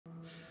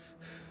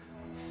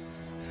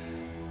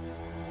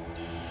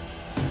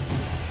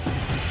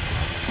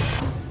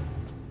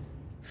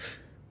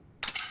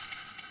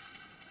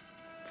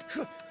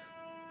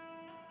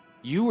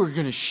You were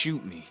gonna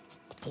shoot me,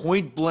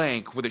 point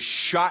blank, with a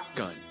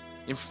shotgun,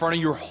 in front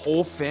of your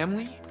whole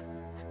family?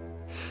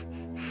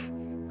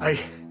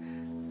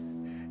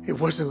 It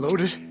wasn't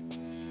loaded.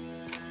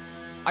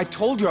 I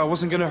told you I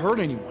wasn't gonna hurt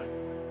anyone.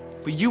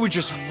 But you were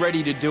just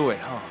ready to do it,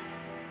 huh?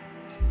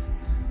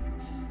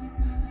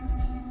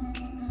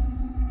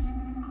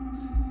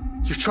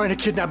 You're trying to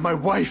kidnap my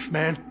wife,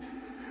 man.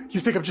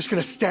 You think I'm just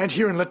gonna stand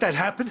here and let that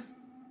happen?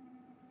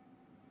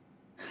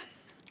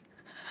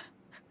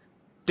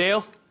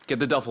 Dale, get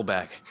the duffel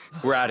bag.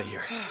 We're out of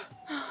here.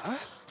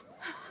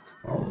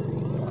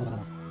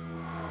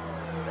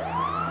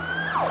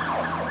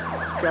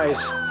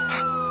 Guys,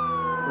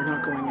 we're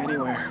not going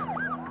anywhere.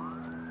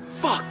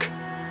 Fuck!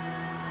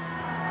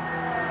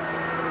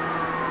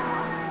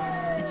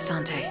 It's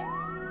Dante.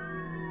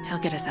 He'll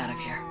get us out of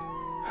here.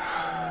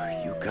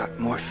 You got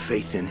more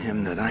faith in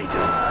him than I do.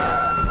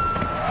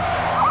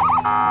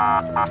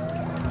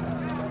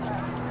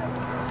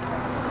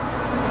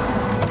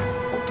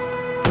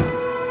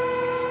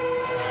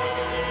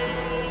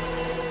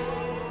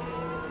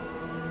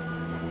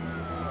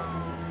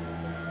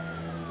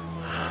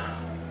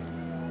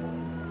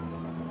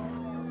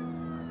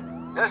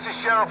 This is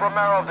Sheriff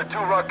Romero of the Two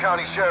Rock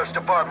County Sheriff's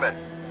Department.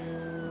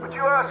 But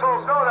you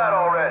assholes know that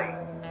already.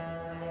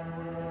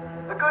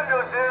 The good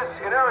news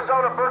is, in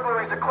Arizona,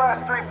 burglary is a Class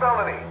 3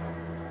 felony.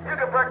 You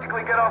can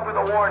practically get off with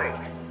a warning.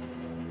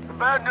 The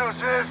bad news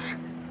is,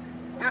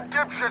 you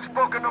dipshits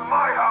broke into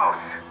my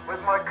house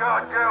with my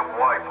goddamn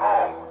wife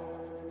home.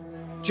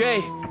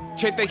 Jay,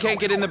 check they can't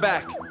get in the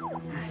back.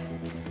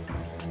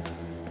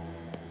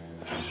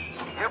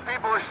 You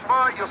people are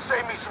smart, you'll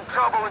save me some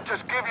trouble and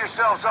just give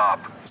yourselves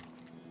up.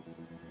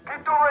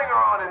 Keep the ringer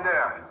on in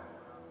there.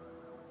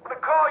 I'm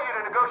gonna call you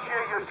to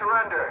negotiate your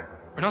surrender.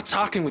 We're not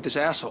talking with this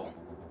asshole.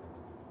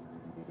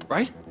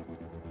 Right?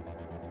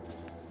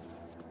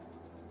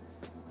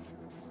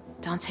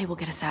 Dante will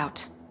get us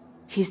out.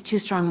 He's too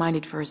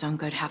strong-minded for his own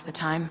good half the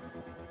time,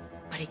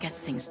 but he gets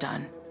things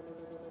done.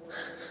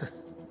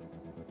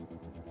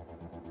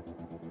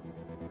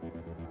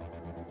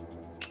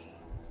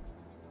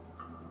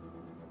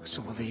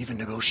 So will they even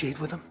negotiate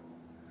with him?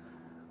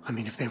 I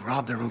mean, if they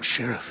rob their own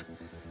sheriff,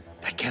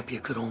 that can't be a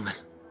good omen.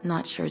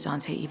 Not sure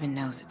Dante even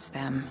knows it's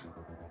them.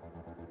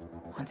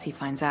 Once he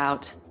finds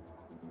out,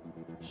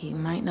 he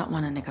might not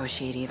want to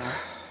negotiate either.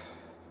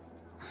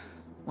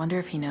 Wonder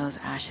if he knows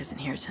Ash isn't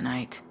here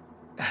tonight.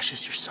 Ash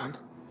is your son?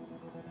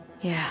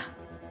 Yeah.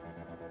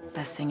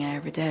 Best thing I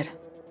ever did.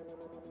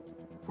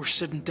 We're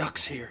sitting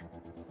ducks here.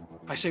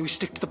 I say we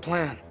stick to the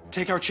plan.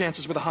 Take our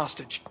chances with a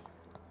hostage.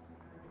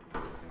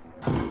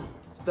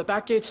 The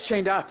back gate's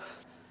chained up.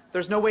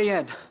 There's no way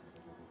in.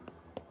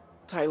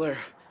 Tyler,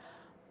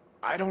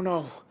 I don't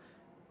know.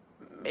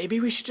 Maybe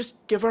we should just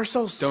give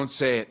ourselves... Don't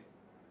say it.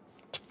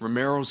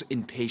 Romero's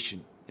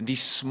impatient, and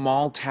these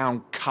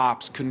small-town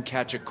cops couldn't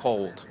catch a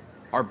cold.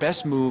 Our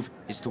best move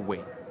is to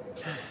wait.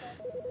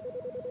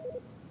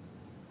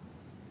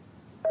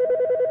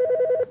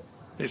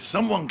 Is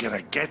someone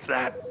gonna get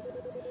that?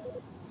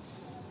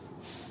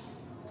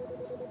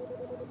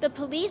 The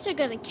police are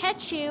gonna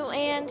catch you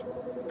and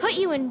put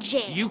you in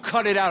jail. You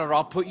cut it out or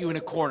I'll put you in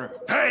a corner.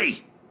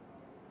 Hey!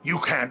 You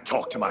can't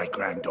talk to my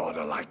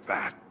granddaughter like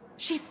that.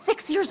 She's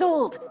 6 years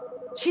old.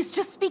 She's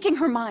just speaking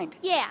her mind.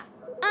 Yeah,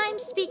 I'm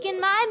speaking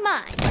my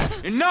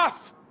mind.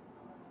 Enough!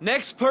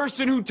 Next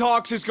person who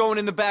talks is going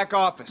in the back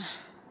office.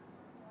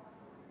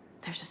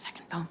 There's a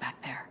second phone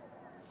back there.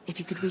 If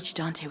you could reach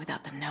Dante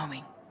without them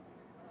knowing.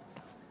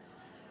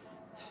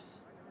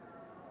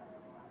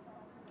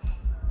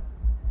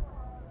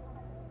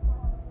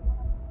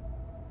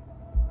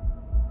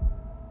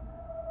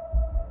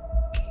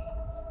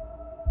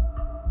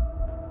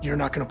 You're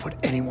not gonna put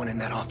anyone in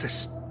that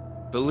office.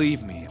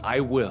 Believe me, I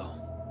will.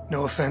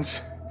 No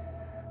offense,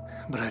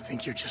 but I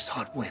think you're just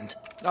hot wind.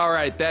 All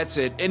right, that's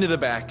it. Into the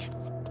back.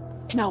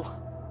 No.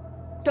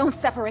 Don't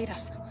separate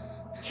us.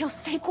 He'll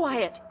stay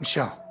quiet.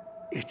 Michelle,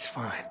 it's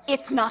fine.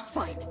 It's not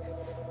fine.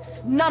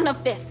 None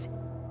of this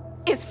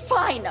is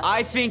fine.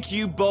 I think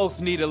you both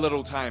need a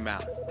little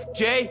timeout.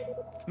 Jay,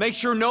 make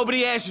sure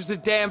nobody answers the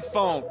damn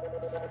phone.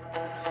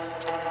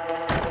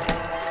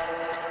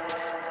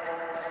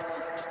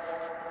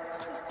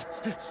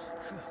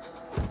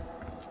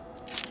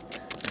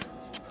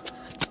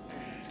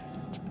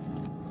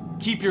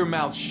 Keep your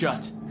mouth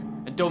shut,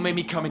 and don't make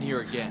me come in here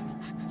again.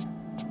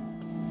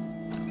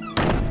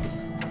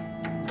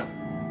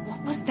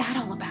 What was that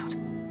all about?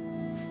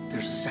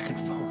 There's a second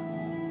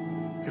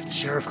phone. If the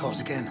sheriff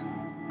calls again.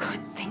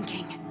 Good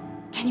thinking.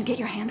 Can you get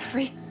your hands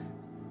free?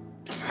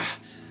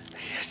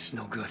 It's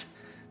no good.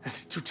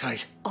 It's too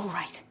tight. All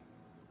right.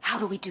 How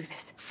do we do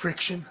this?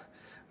 Friction,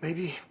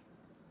 maybe?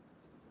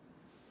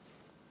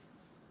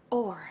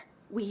 Or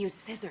we use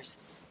scissors.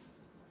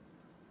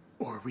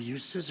 Or we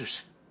use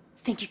scissors.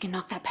 Think you can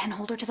knock that pen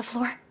holder to the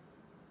floor?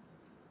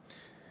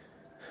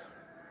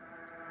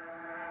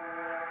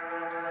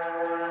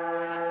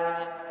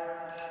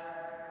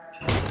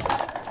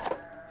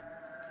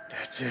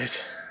 That's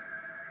it.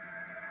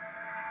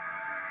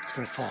 It's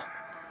gonna fall.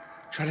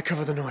 Try to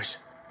cover the noise.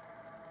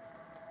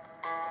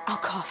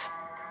 cough.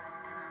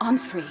 On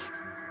 3.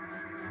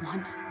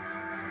 1,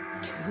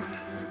 2.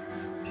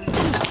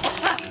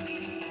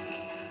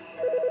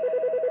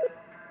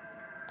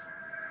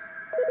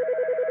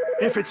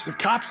 If it's the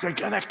cops, they're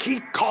gonna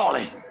keep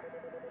calling.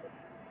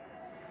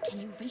 Can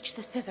you reach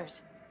the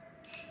scissors?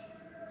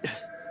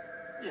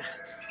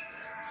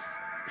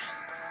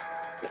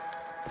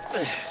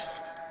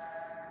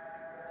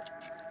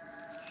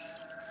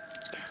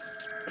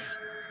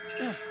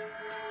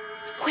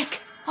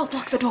 Quick! I'll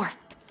block the door.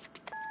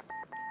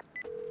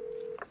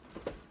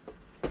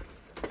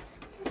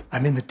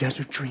 I'm in the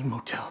Desert Dream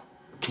Motel.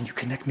 Can you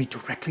connect me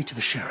directly to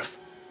the sheriff?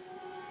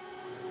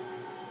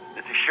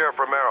 This is Sheriff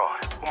Romero.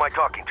 Who am I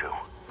talking to?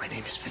 My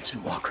name is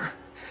Vincent Walker,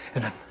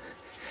 and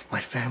my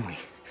family,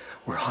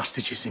 we're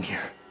hostages in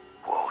here.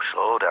 Whoa,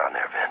 slow down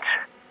there, Vince.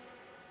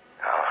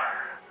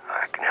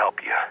 I can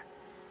help you.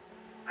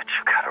 But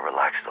you gotta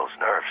relax those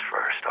nerves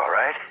first, all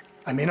right?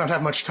 I may not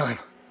have much time.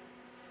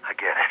 I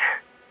get it.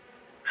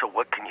 So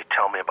what can you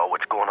tell me about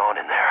what's going on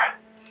in there?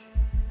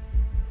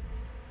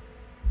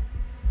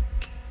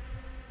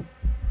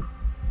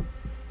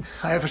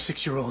 I have a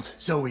 6-year-old,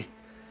 Zoe.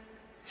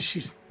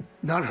 She's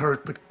not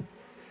hurt, but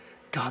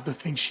God, the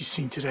things she's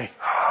seen today.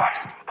 Oh,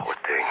 poor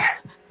thing.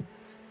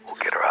 We'll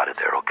get her out of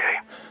there, okay?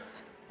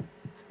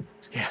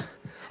 Yeah,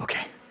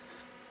 okay.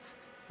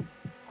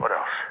 What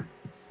else?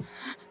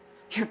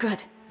 You're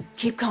good.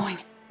 Keep going.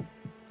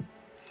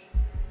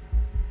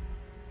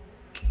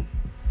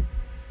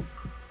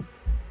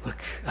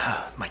 Look,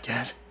 my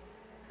dad,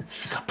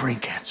 he's got brain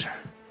cancer.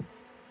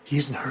 He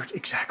isn't hurt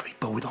exactly,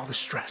 but with all the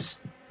stress.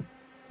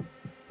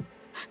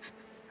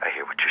 I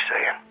hear what you're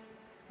saying.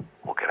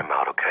 We'll get him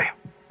out, okay?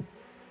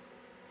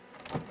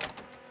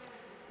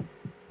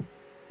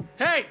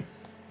 Hey!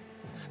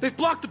 They've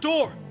blocked the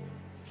door!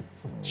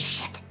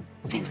 Shit!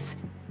 Vince,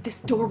 this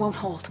door won't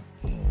hold.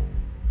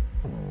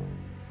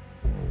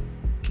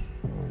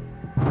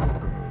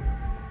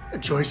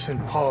 Joyce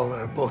and Paul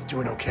are both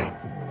doing okay.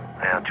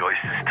 Yeah,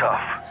 Joyce is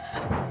tough.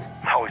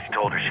 I always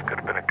told her she could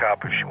have been a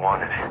cop if she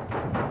wanted.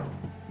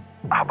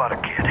 How about a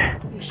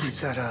kid?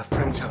 He's at a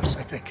friend's house,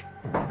 I think.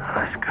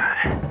 That's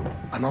good.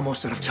 I'm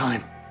almost out of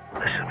time.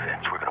 Listen,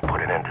 Vince, we're gonna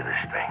put an end to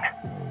this thing.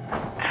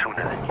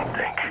 Sooner than you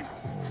think.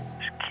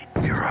 Just keep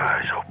your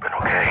eyes open,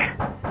 okay?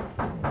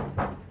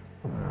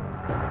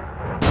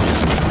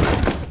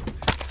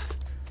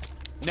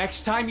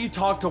 Next time you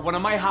talk to one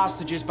of my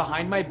hostages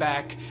behind my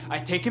back, I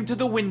take him to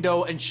the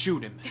window and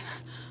shoot him.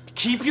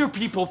 Keep your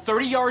people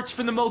 30 yards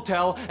from the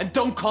motel and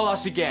don't call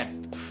us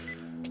again.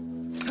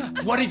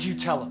 What did you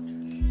tell him?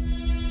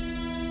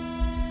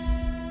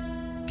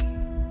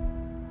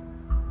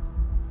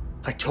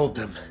 I told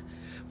them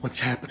what's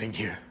happening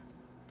here.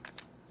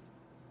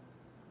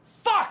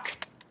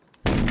 Fuck!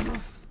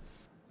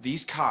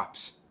 These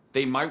cops,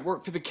 they might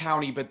work for the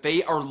county, but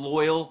they are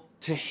loyal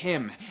to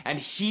him, and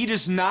he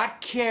does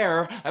not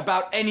care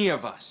about any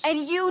of us. And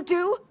you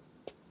do?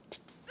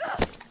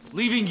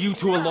 Leaving you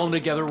two alone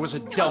together was a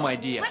dumb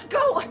idea. Let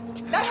go!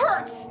 That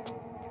hurts!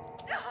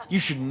 You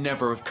should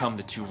never have come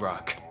to Two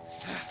Rock.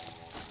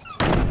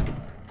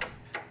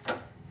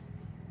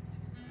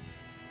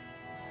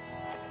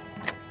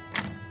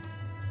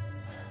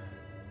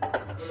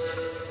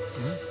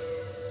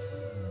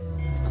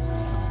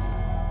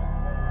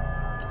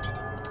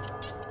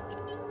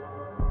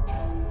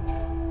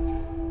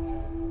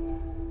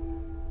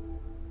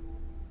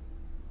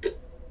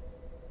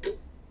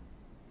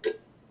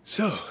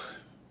 So,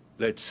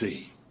 let's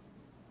see.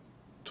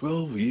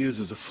 12 years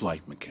as a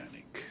flight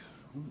mechanic.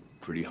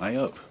 Pretty high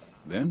up.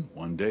 Then,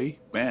 one day,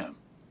 bam.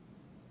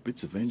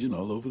 Bits of engine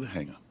all over the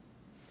hangar.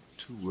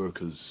 2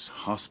 workers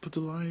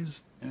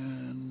hospitalized,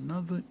 and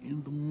another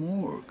in the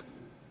morgue.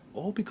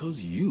 All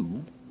because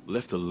you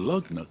left a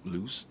lug nut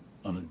loose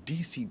on a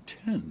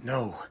DC-10.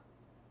 No,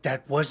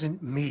 that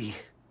wasn't me.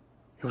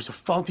 It was a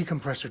faulty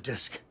compressor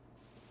disc.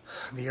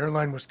 The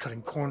airline was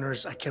cutting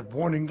corners. I kept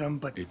warning them,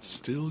 but... It's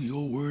still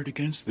your word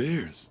against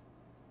theirs.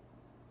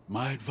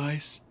 My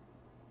advice,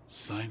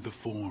 sign the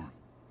form.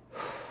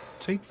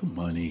 Take the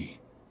money.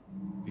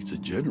 It's a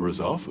generous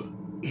offer.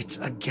 It's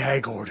a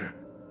gag order.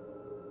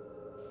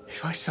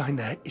 If I sign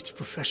that, it's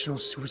professional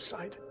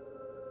suicide.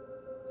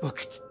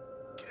 Look,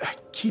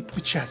 keep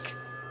the check.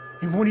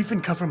 It won't even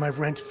cover my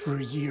rent for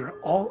a year.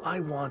 All I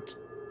want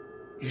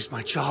is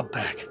my job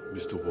back.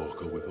 Mr.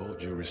 Walker, with all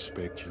due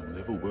respect, you'll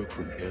never work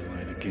for an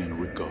airline again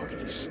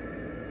regardless.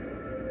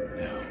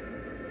 Now,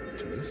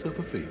 do yourself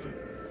a favor.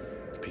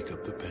 Pick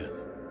up the pen.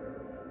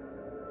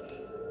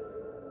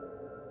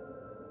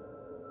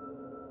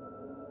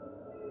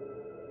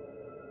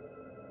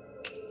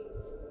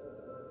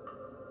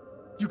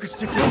 You could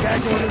stick your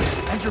gag order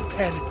and your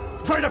pen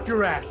right up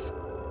your ass.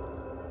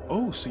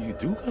 Oh, so you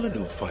do got a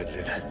little fight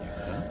left in you,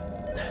 huh?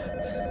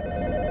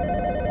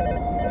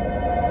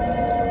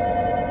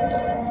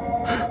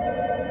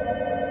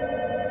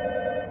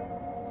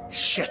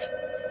 Shit.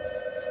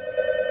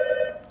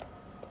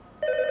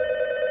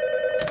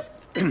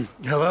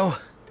 Hello?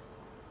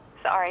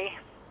 Sorry.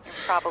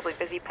 Probably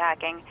busy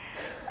packing.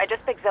 I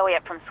just picked Zoe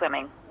up from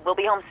swimming. We'll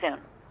be home soon.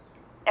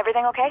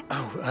 Everything okay?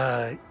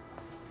 Oh,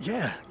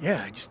 yeah.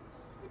 I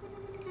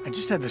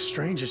just had the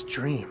strangest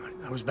dream.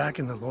 I was back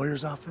in the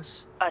lawyer's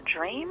office. A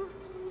dream?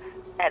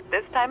 At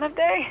this time of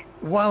day?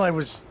 While I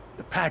was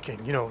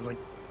packing, you know, like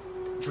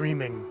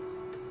dreaming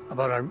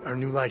about our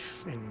new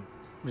life in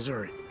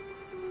Missouri.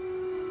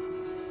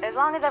 As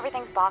long as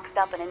everything's boxed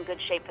up and in good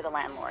shape for the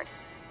landlord.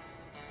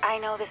 I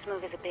know this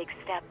move is a big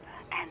step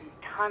and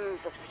tons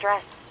of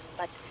stress,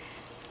 but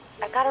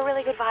I've got a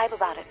really good vibe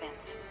about it, Vince.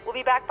 We'll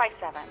be back by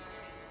 7.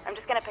 I'm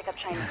just gonna pick up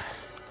Chinese.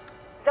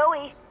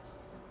 Zoe!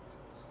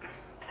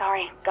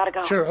 Sorry, gotta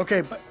go. Sure,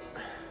 okay, but...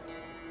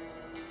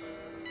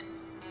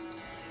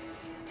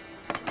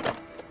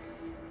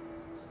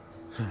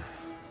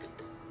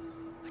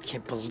 I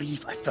can't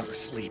believe I fell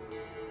asleep.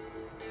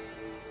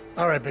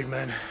 All right, big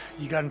man.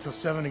 You got until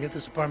 7 to get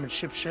this apartment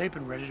ship-shape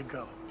and ready to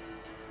go.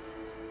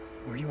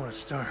 Where do you want to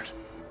start?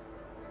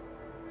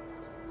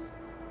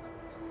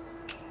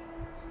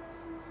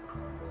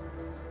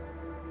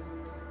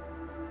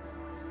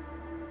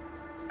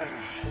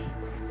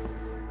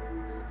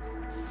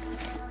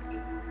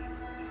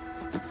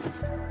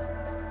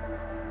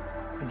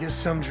 I guess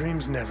some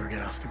dreams never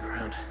get off the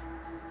ground.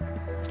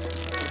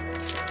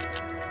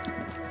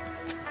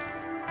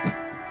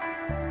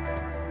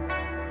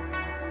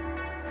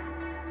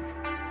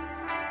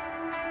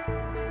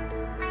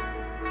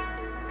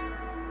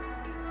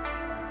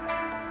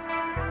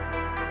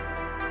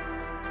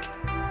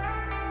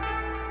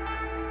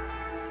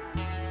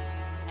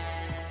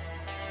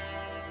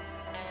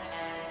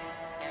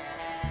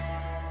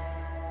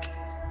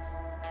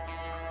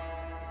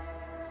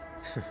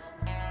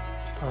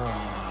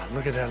 Oh,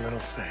 look at that little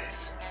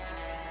face.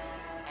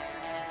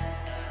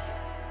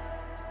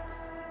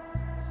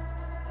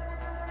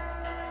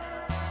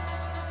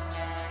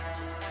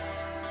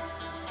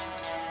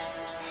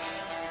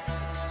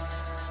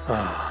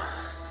 Ah,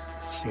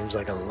 seems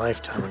like a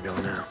lifetime ago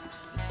now.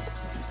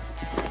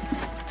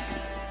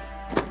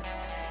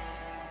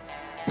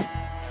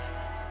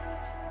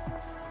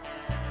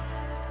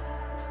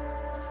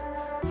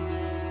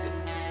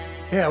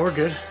 Yeah, we're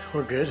good.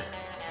 We're good.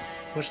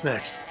 What's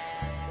next?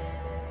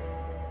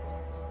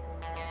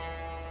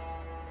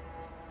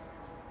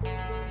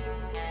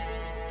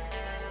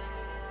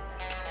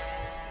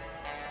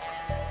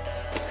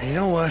 You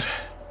know what?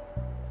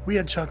 We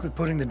had chocolate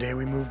pudding the day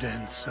we moved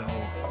in, so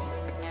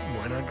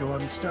why not go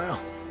out in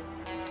style?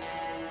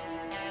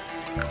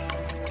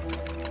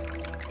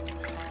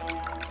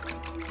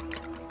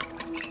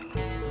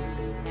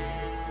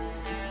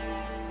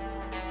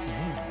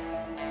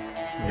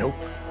 Nope.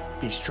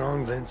 Be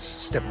strong, Vince.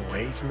 Step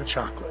away from the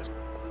chocolate.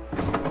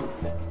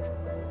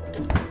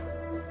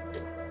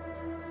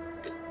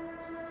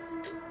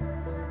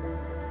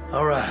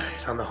 All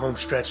right, on the home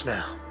stretch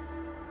now.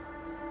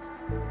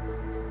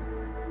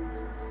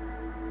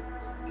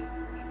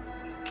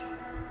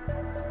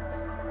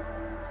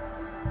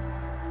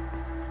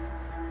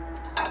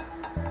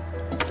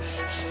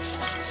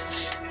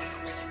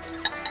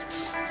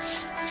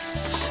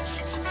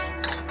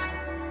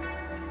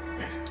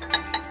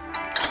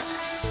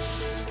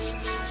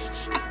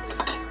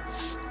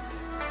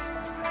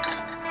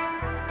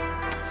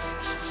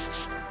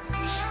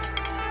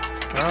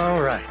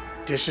 All right,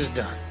 dish is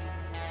done.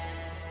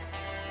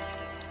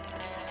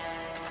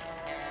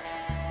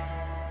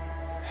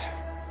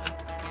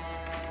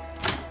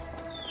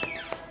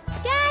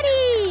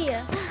 Daddy!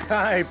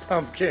 Hi,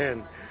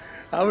 Pumpkin.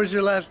 How was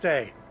your last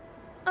day?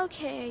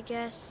 Okay, I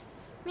guess.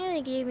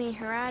 Millie gave me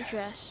her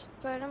address,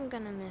 but I'm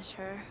gonna miss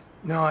her.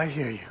 No, I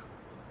hear you.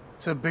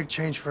 It's a big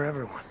change for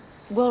everyone.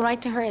 We'll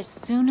write to her as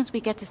soon as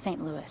we get to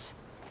St. Louis.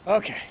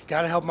 Okay,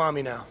 gotta help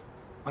Mommy now.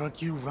 Why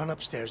don't you run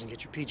upstairs and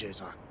get your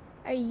PJs on?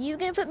 Are you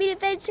gonna put me to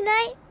bed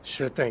tonight?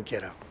 Sure thing,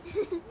 kiddo.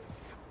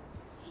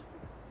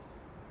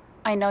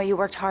 I know you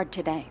worked hard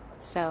today,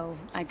 so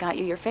I got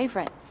you your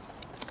favorite.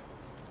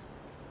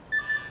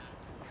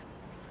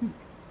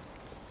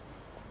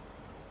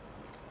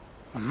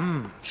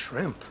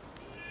 Shrimp.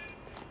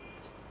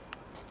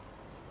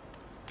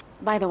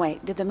 By the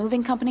way, did the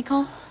moving company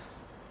call?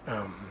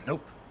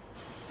 Nope.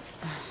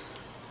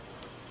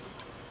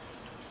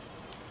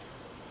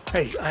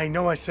 Hey, I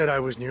know I said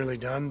I was nearly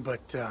done, but,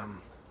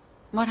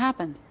 What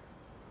happened?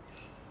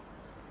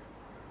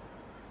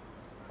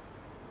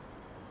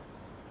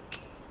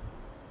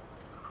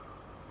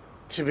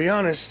 to be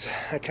honest,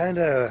 I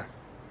kinda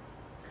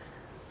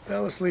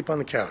fell asleep on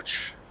the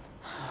couch.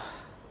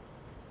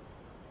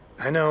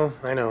 I know.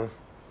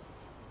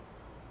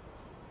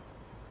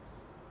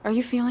 Are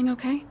you feeling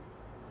okay?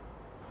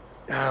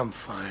 I'm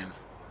fine.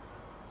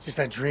 Just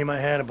that dream I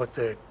had about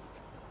the...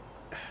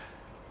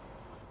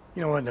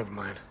 You know what, never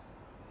mind.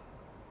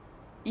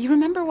 You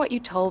remember what you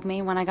told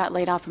me when I got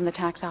laid off from the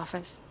tax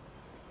office?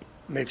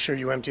 Make sure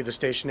you empty the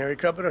stationery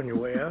cupboard on your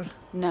way out?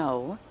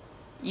 No.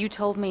 You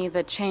told me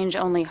that change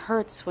only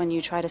hurts when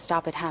you try to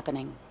stop it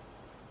happening.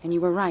 And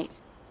you were right.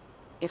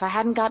 If I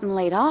hadn't gotten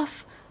laid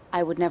off,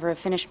 I would never have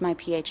finished my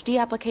PhD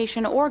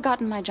application or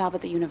gotten my job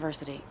at the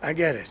university. I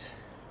get it.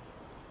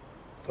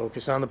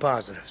 Focus on the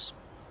positives.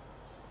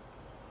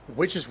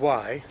 Which is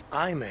why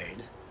I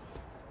made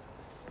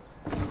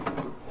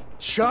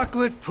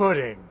chocolate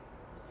pudding.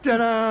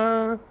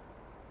 Ta-da!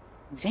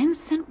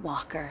 Vincent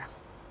Walker.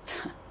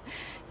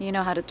 You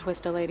know how to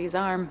twist a lady's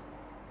arm.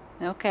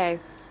 Okay.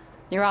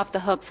 You're off the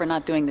hook for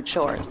not doing the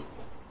chores.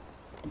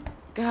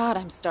 God,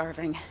 I'm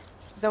starving.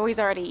 Zoe's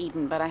already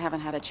eaten, but I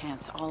haven't had a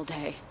chance all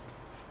day.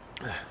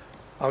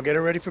 I'll get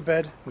her ready for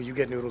bed while you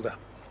get noodled up.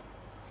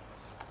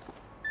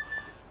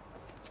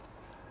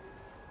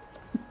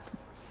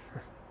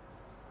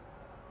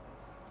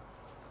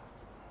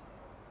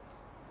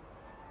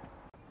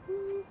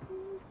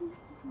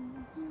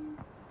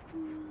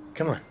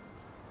 Come on.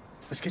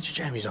 Let's get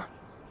your jammies on.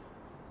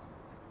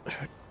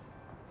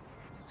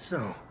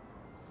 So,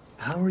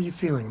 how are you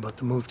feeling about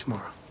the move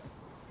tomorrow?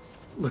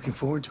 Looking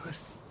forward to it?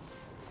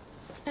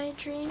 I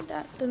dreamed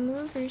that the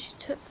movers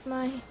took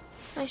my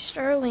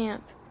star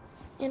lamp,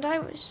 and I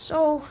was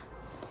so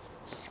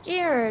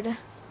scared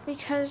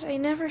because I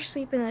never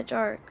sleep in the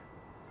dark.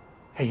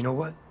 Hey, you know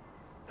what?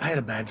 I had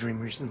a bad dream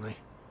recently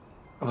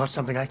about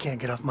something I can't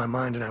get off my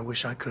mind, and I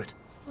wish I could.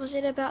 Was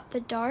it about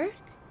the dark?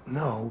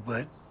 No,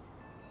 but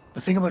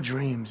the thing about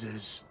dreams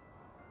is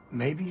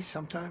maybe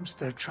sometimes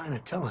they're trying to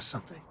tell us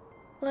something.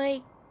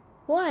 Like,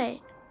 what?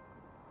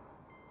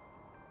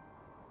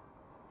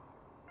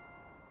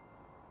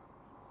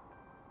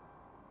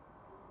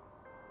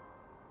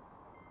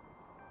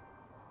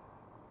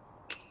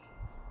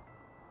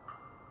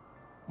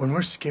 When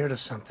we're scared of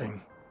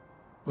something,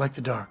 like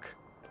the dark,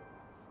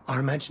 our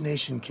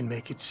imagination can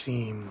make it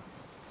seem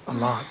a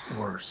lot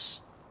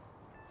worse.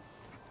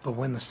 But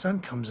when the sun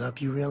comes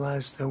up, you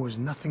realize there was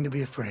nothing to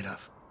be afraid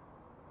of.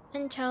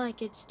 Until it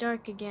gets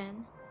dark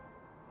again.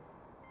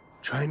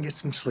 Try and get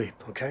some sleep,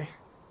 okay?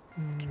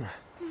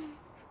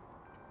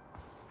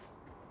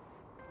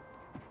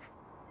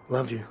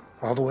 Love you,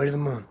 all the way to the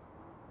moon.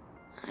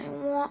 I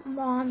want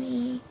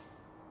Mommy.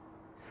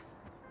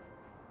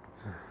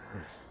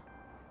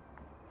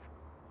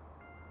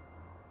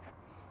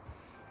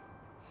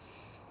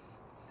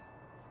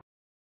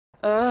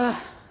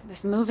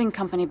 This moving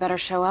company better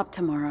show up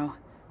tomorrow.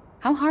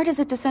 How hard is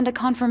it to send a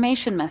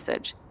confirmation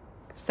message?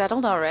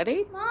 Settled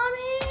already? Mommy!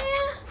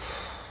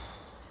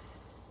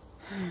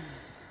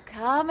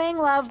 Coming,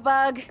 love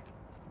bug.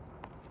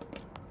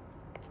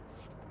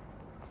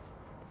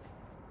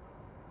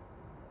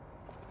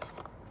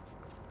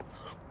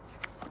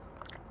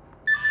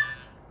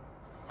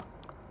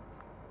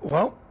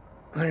 Well,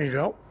 there you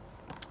go.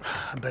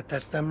 I bet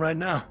that's them right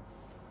now.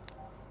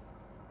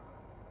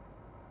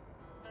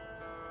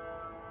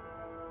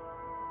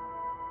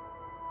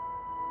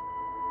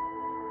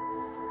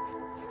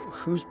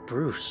 Who's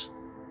Bruce?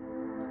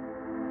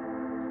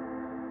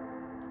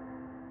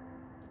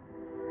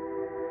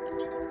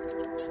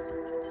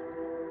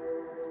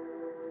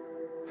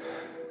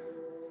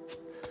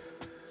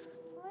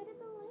 Why did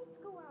the lights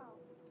go out?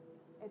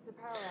 It's a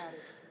power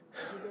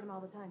outage. We get them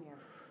all the time here.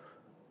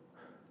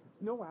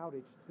 It's no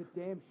outage. It's the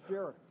damn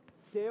sheriff.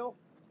 Dale,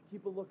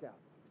 keep a lookout.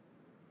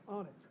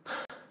 On it.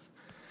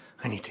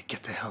 I need to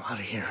get the hell out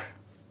of here.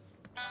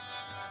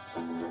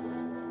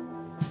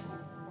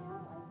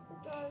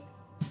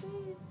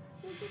 Please,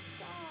 make it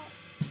stop.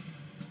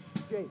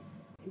 Jay,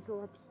 take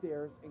her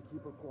upstairs and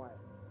keep her quiet.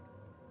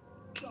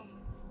 No,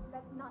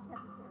 that's not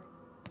necessary.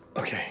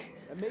 Okay,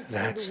 And make sure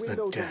that's the the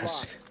windows are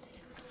desk.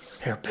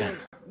 locked. Hairpin.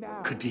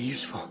 Now. Could be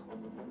useful.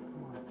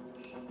 Come on. I'll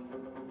take care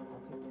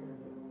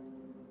of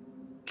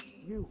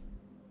it. You.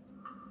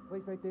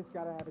 Place like this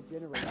gotta have a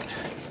generator.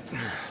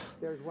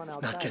 There's one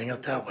outside. Not getting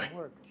out that way.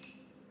 Work.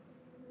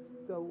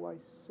 So I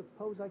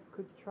suppose I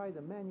could try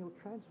the manual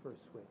transfer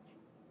switch.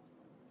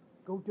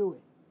 Go do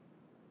it.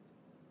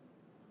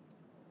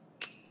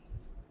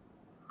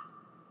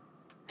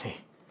 Hey.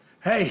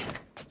 Hey!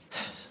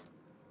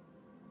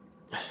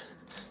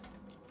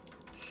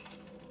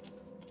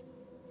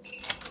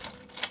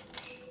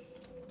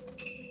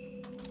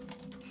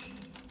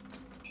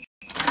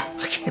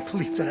 I can't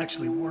believe that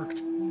actually worked.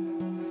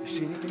 You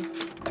see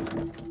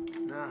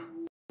anything? Nah.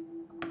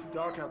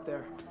 Dark out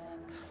there.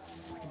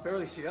 I can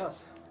barely see us.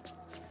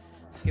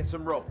 Get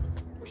some rope.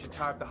 We should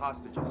tie up the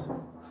hostages.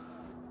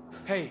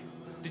 Hey,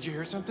 did you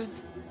hear something?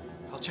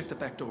 I'll check the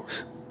back door.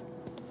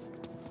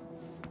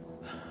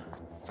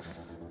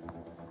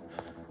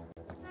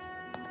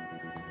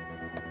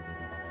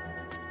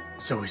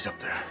 Zoe's up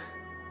there.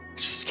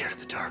 She's scared of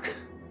the dark.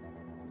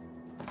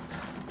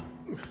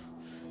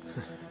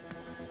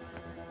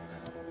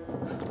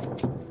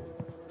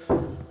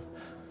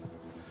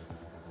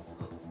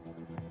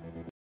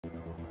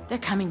 They're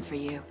coming for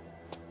you.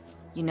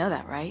 You know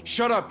that, right?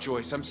 Shut up,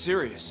 Joyce. I'm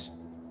serious.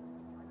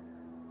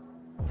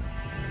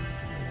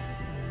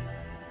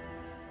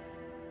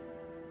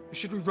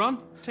 Should we run?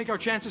 Take our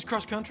chances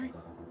cross country?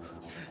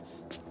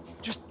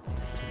 Just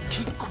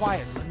keep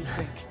quiet. Let me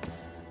think.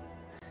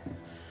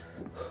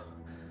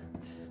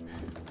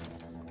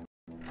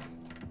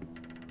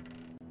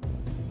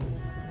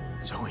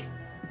 Zoe,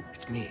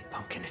 it's me,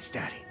 Pumpkin. It's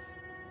Daddy.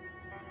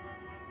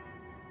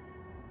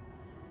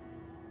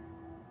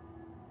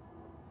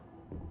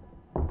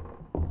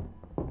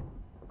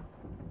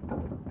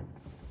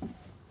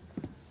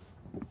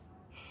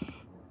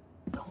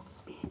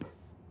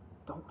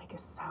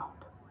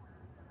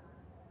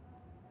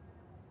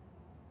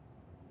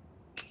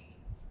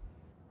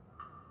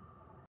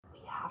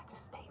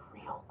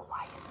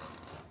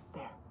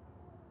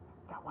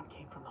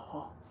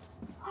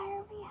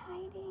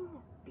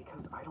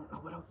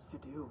 to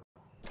do.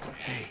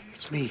 Hey,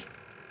 it's me.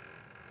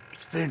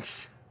 It's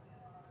Vince.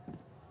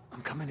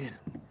 I'm coming in.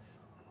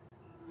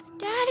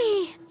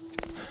 Daddy!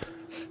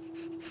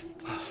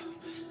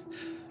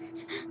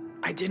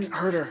 I didn't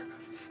hurt her.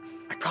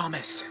 I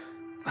promise.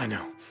 I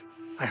know.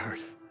 I heard.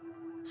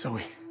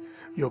 Zoe,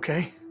 you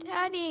okay?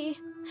 Daddy,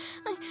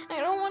 I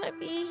don't want to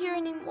be here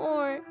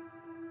anymore.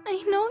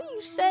 I know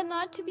you said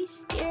not to be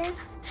scared,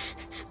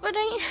 but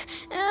I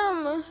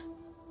am.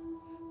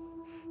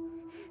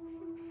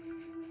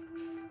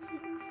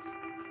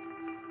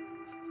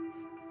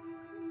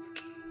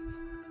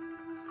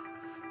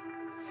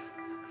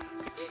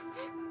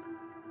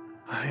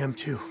 I am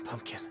too,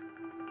 Pumpkin.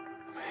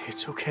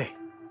 It's okay.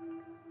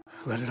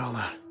 Let it all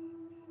out.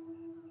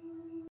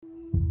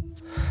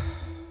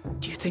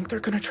 Do you think they're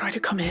gonna try to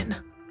come in?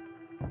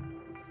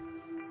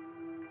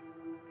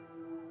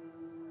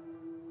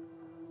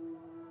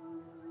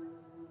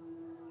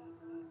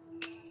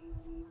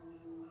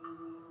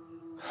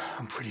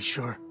 I'm pretty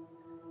sure.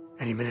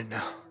 Any minute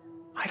now.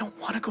 I don't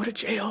want to go to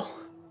jail.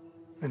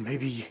 Then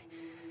maybe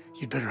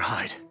you'd better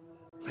hide.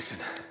 Listen,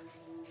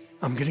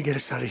 I'm gonna get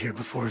us out of here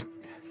before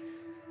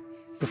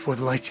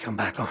the lights come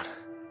back on.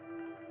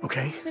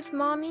 Okay? With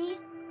Mommy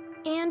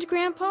and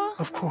Grandpa?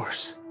 Of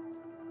course.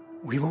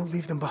 We won't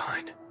leave them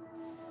behind.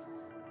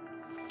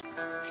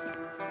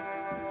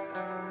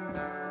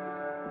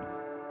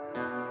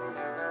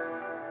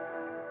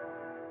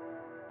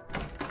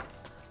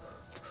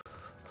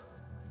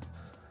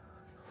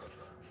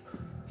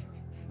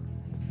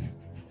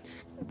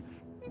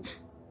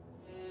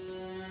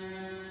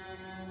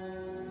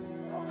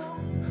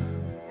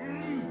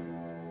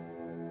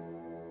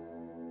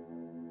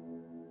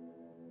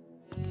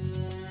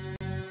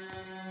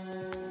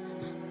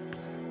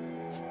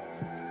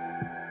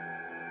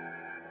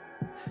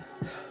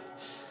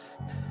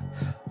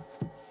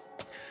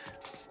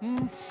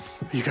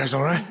 You guys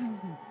all right?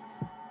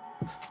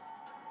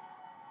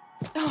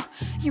 Oh,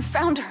 you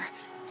found her.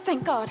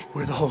 Thank God.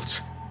 Where are the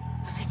Holts?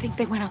 I think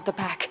they went out the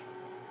back.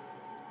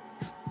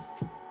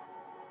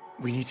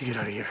 We need to get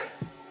out of here.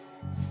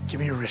 Give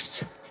me your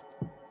wrists.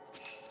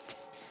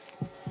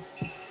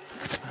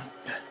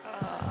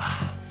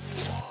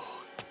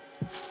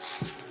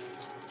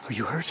 Are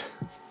you hurt?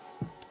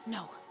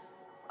 No.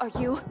 Are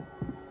you?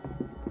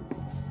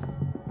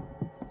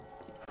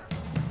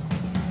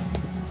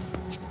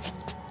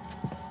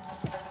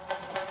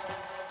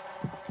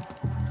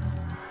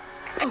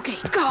 Okay,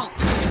 go!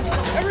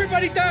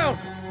 Everybody down!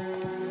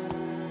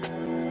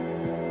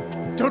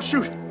 Don't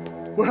shoot!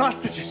 We're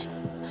hostages!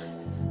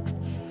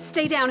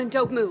 Stay down and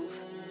don't move.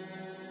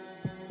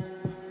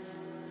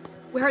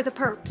 Where are the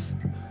perps?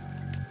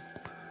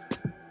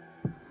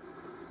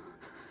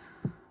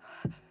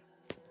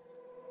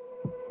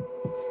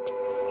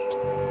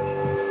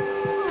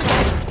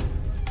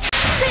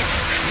 Shit!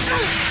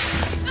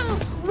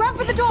 Run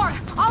for the door!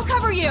 I'll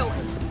cover you!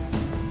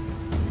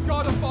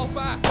 Gotta fall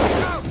back!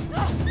 Go!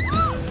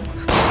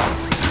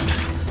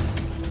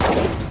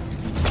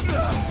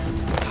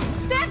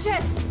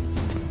 Sanchez!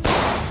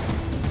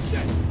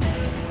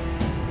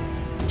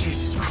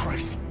 Jesus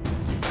Christ.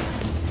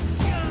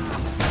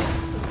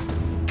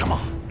 Come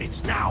on,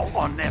 it's now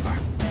or never.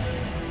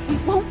 We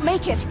won't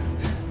make it!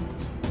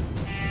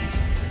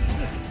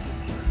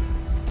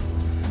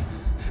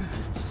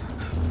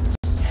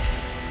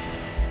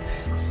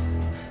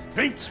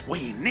 Vince,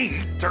 we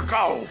need to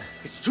go.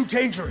 It's too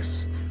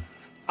dangerous.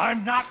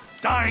 I'm not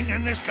dying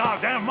in this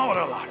goddamn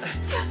motor lot.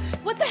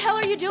 What the hell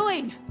are you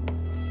doing?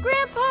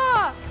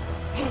 Grandpa!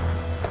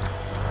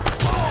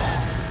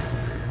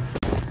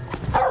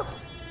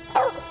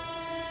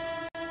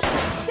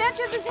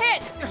 Sanchez is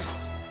hit!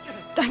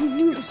 I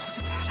knew this was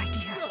a bad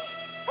idea.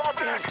 Fall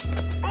back!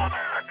 Fall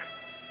back!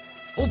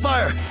 Hold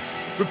fire!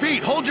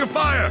 Repeat, hold your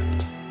fire!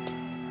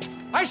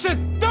 I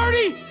said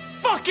 30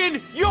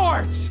 fucking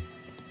yards!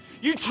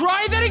 You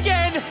try that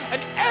again,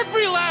 and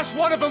every last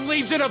one of them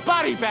leaves in a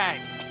body bag!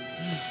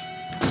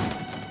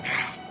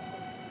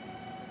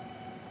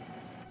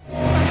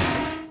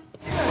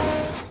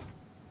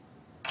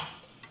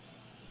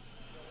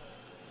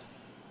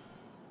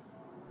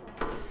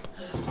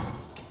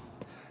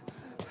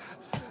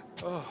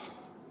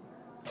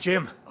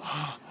 Jim.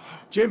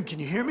 Jim, can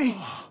you hear me?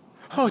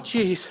 Oh,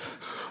 jeez.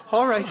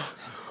 All right.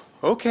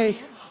 Okay.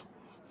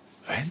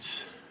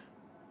 Vince?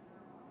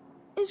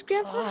 Is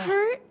Grandpa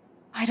hurt?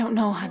 I don't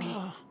know, honey.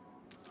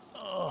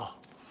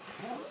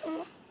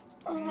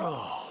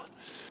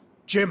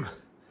 Jim,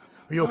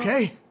 are you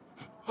okay?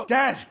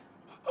 Dad!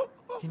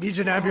 He needs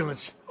an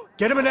ambulance.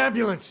 Get him an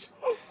ambulance!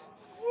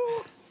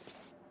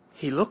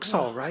 He looks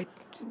all right.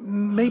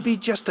 Maybe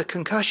just a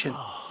concussion.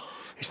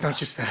 It's not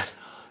just that.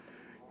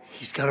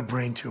 He's got a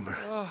brain tumor.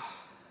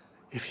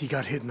 If he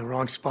got hit in the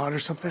wrong spot or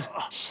something...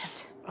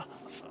 Shit.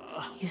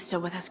 You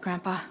still with us,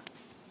 Grandpa?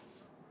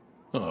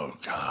 Oh,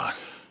 God.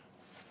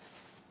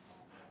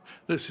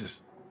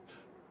 This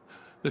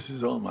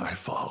is all my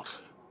fault.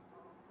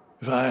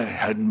 If I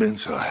hadn't been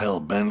so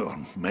hell-bent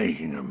on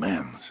making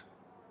amends.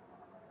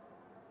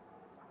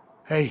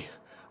 Hey,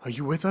 are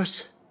you with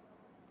us?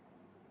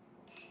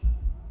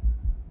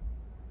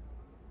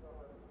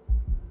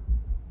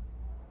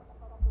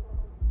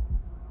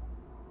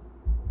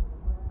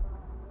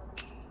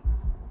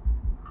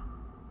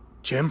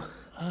 Jim,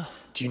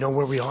 do you know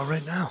where we are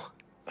right now?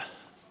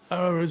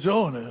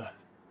 Arizona.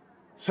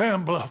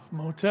 Sand Bluff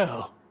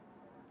Motel.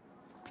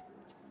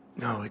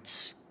 No,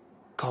 it's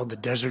called the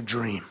Desert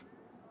Dream.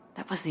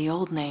 That was the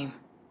old name,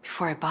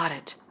 before I bought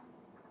it.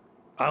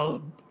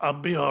 I'll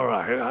be all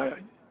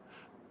right.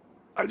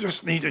 I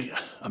just need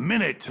a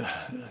minute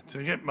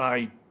to get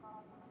my...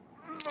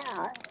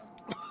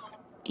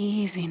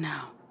 Easy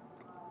now.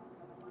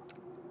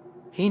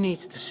 He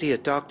needs to see a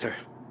doctor.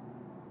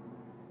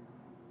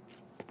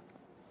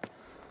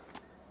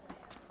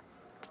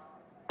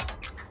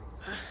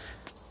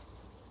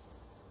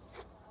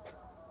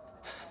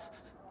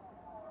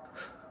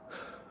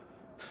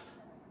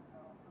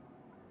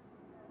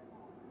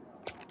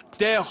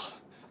 Dale,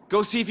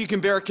 go see if you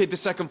can barricade the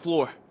second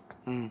floor.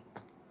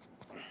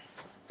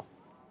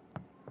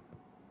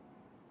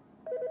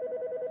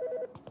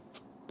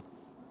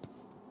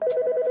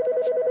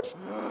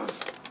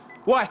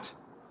 What?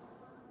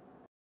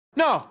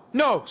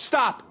 No,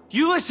 stop.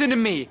 You listen to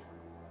me.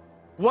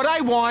 What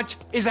I want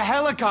is a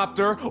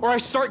helicopter or I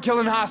start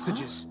killing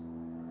hostages.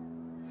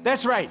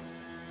 That's right.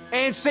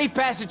 And safe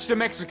passage to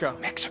Mexico.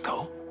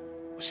 Mexico?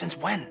 Since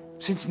when?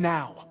 Since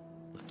now.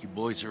 Look, you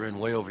boys are in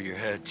way over your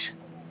heads.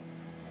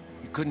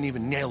 You couldn't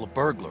even nail a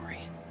burglary.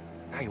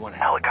 Now you want a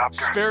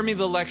helicopter? Spare me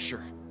the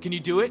lecture. Can you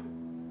do it?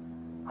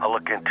 I'll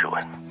look into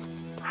it.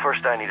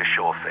 First, I need a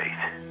show of faith.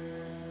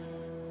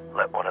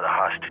 Let one of the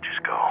hostages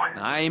go.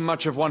 I ain't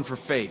much of one for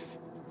faith.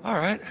 All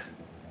right.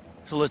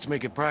 So let's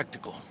make it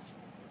practical.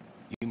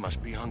 You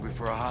must be hungry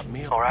for a hot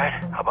meal. All right,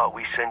 how about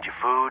we send you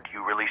food,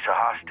 you release a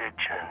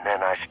hostage, and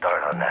then I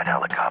start on that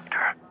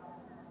helicopter.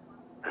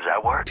 Does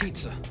that work?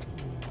 Pizza.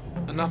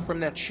 Enough from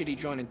that shitty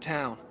joint in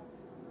town.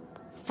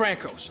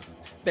 Franco's.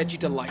 Veggie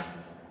Delight.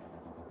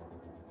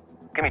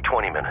 Give me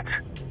 20 minutes.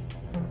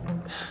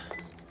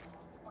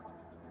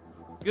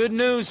 Good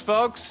news,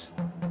 folks.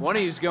 One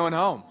of you's going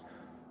home.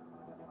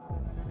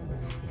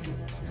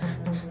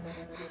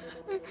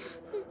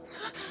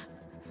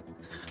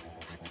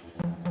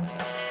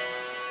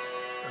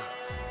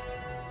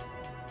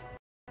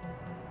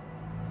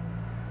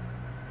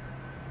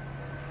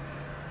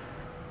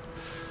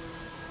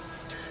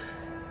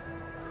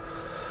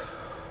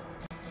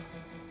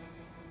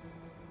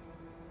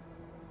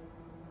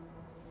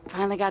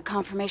 Finally got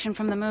confirmation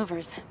from the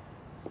movers.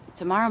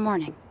 Tomorrow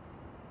morning.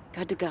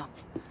 Good to go.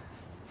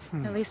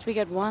 At least we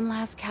get one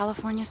last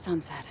California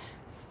sunset.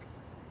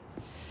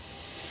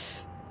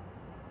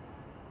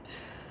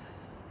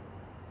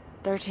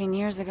 "13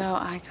 years ago,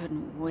 I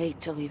couldn't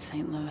wait to leave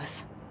St.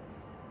 Louis.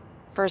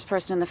 First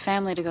person in the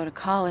family to go to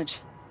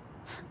college.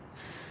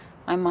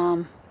 My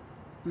mom.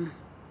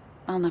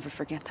 I'll never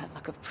forget that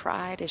look of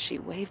pride as she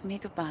waved me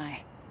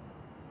goodbye.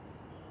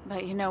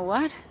 But you know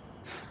what?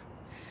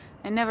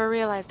 I never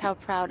realized how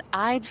proud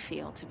I'd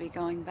feel to be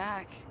going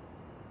back.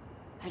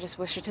 I just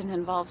wish it didn't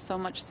involve so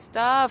much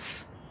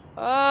stuff.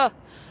 Ugh.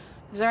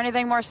 Is there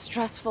anything more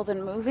stressful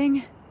than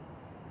moving?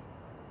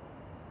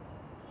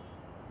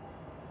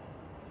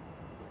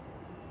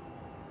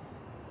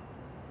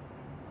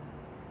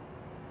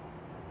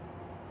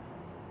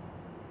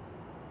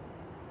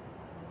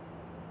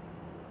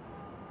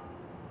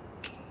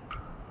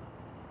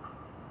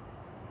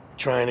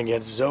 Trying to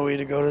get Zoe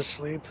to go to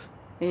sleep?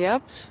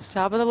 Yep,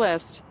 top of the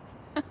list.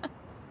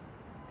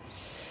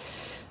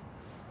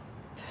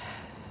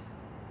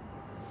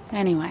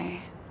 Anyway,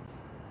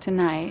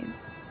 tonight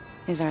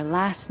is our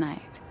last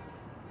night.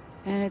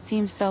 And it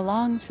seems so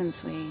long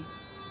since we,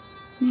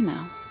 you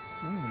know.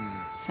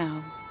 So,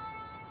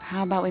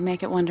 how about we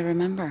make it one to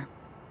remember?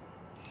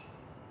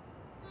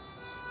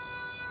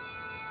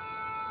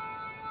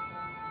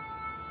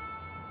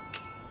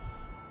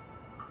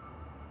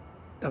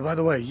 By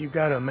the way, you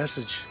got a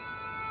message.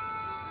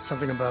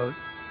 Something about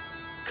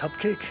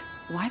cupcake?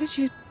 Why did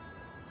you...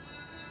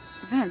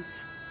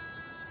 Vince,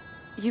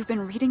 you've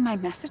been reading my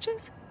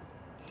messages?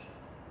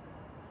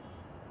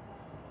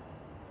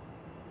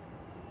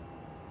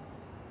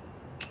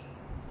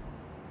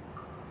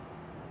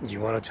 You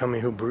want to tell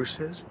me who Bruce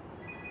is?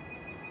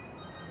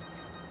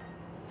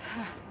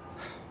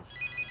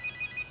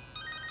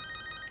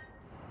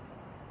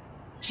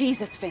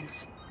 Jesus,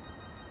 Vince.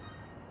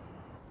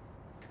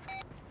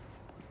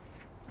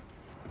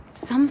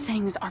 Some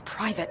things are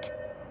private.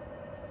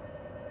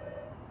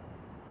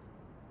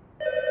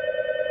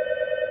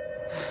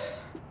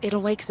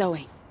 It'll wake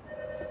Zoe.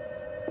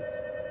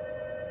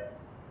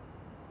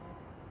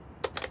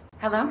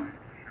 Hello?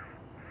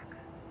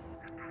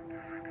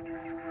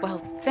 Well,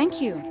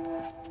 thank you.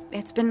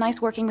 It's been nice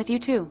working with you,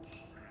 too.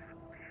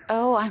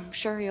 Oh, I'm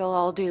sure you'll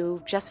all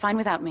do just fine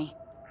without me.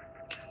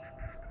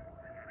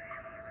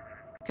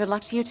 Good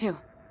luck to you, too.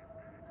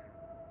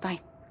 Bye.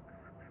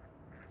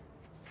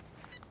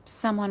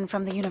 Someone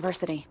from the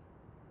university.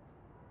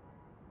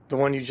 The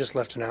one you just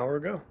left an hour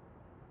ago?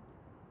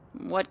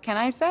 What can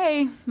I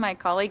say? My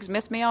colleagues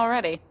miss me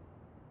already.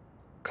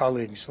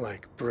 Colleagues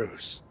like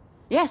Bruce.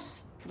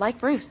 Yes, like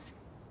Bruce.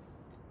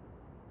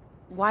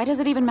 Why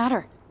does it even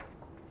matter?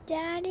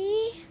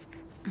 Daddy?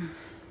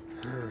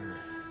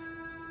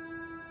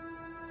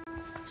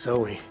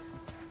 Zoe,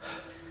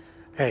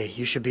 Hey,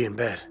 you should be in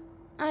bed.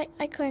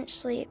 I couldn't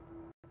sleep.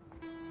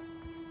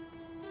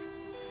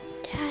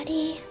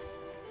 Daddy,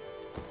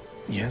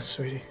 Yes,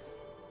 sweetie?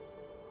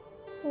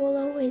 we'll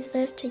always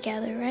live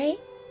together, right?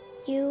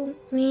 You,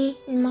 me,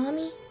 and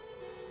Mommy?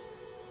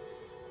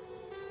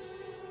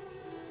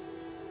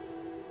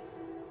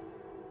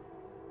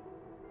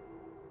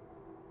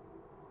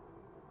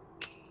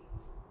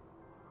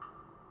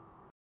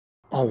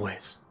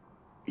 Always.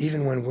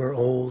 Even when we're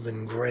old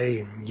and gray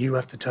and you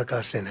have to tuck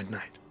us in at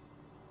night.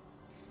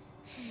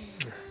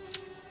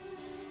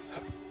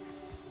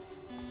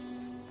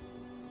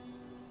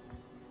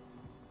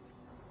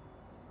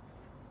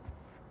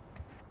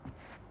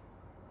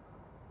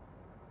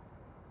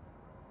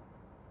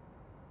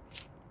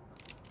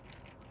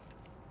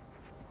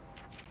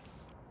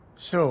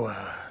 So,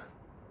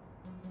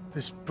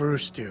 this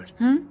Bruce dude.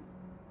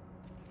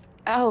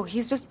 Oh,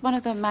 he's just one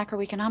of the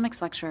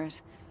macroeconomics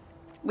lecturers.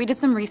 We did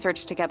some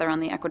research together on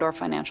the Ecuador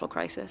financial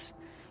crisis.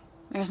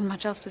 There isn't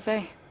much else to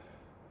say.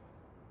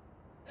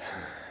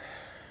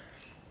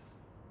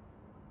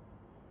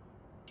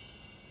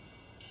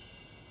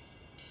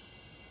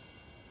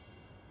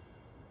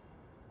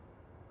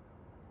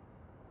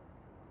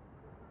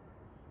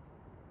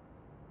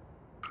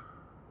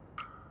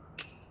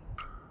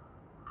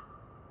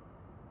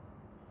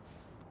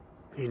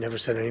 You never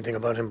said anything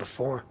about him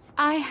before.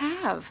 I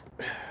have.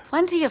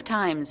 Plenty of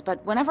times,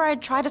 but whenever I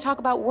try to talk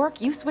about work,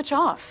 you switch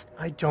off.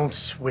 I don't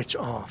switch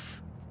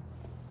off.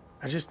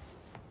 I just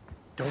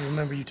don't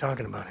remember you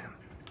talking about him.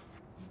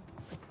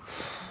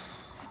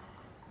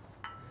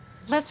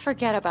 Let's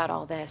forget about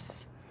all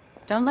this.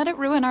 Don't let it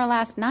ruin our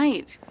last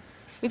night.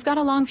 We've got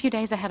a long few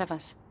days ahead of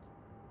us.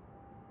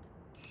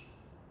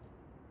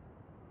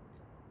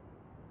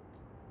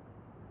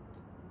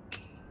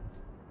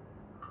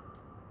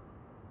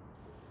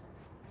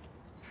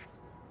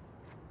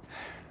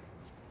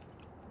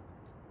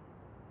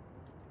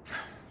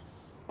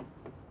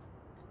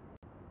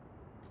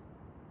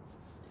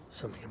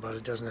 Something about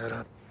it doesn't add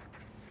up.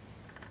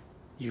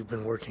 You've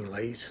been working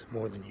late,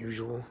 more than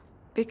usual.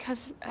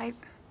 Because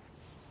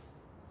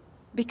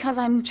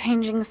I'm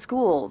changing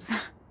schools.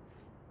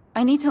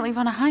 I need to leave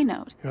on a high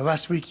note. You know,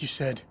 last week you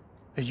said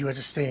that you had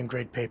to stay in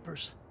grade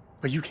papers,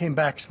 but you came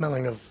back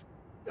smelling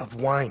of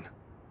wine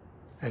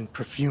and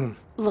perfume.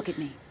 Look at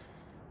me.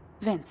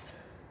 Vince.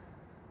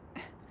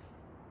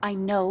 I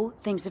know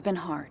things have been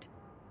hard.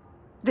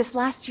 This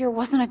last year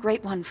wasn't a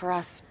great one for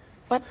us,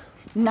 but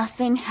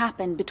nothing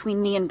happened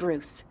between me and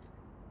Bruce.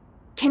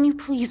 Can you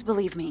please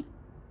believe me?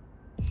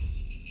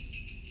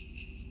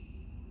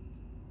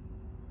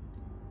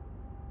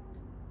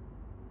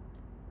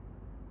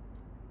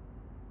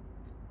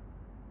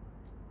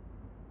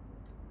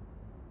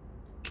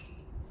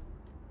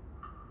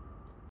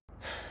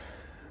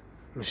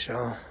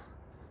 Michelle,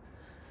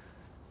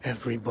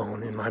 every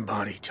bone in my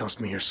body tells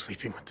me you're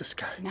sleeping with this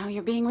guy. Now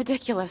you're being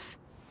ridiculous.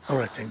 All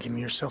right, then, give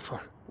me your cell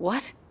phone.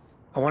 What?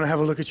 I want to have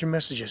a look at your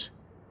messages.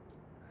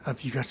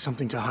 Have you got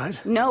something to hide?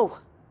 No.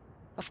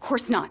 Of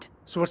course not.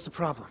 So what's the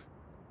problem?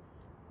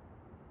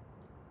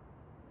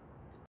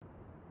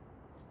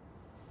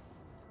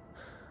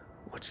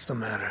 What's the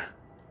matter?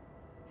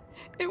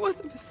 It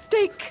was a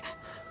mistake.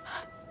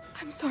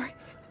 I'm sorry.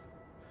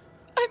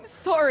 I'm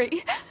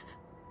sorry.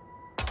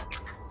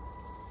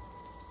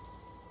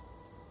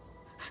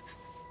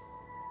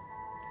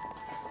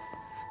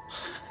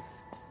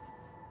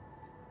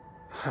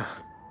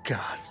 Oh,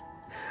 God.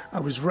 I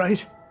was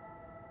right.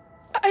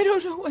 I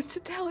don't know what to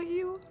tell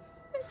you.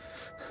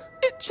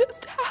 It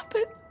just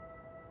happened.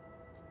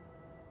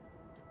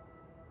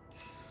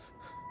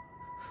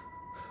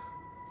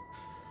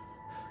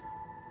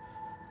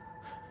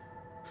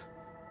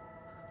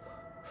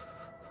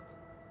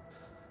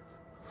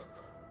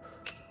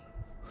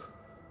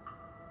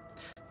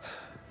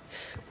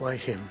 Why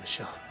him,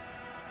 Michelle?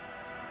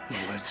 You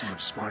wanted someone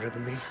smarter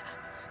than me?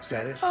 Is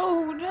that it?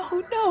 Oh,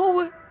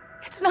 no.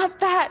 It's not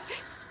that.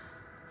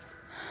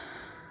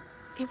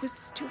 It was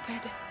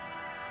stupid.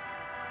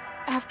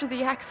 After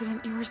the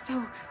accident, you were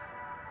so...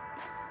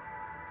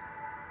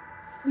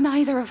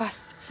 Neither of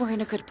us were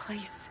in a good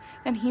place,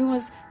 and he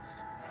was...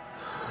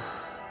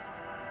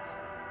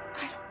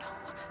 I don't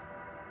know.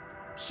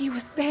 He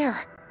was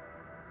there.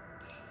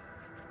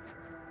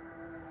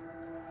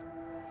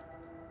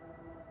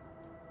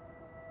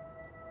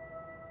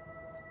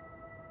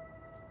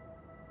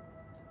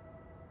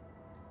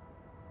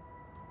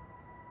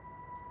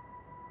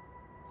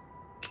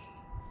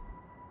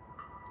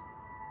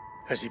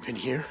 Has he been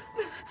here?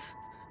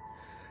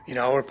 In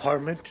our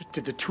apartment?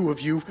 Did the two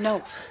of you...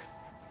 No.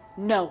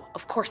 No,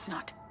 of course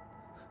not.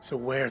 So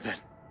where, then?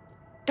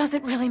 Does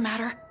it really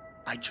matter?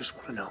 I just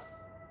want to know.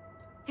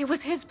 It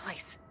was his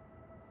place.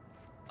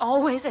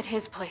 Always at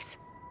his place.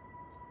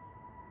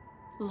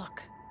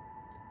 Look,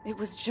 it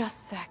was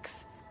just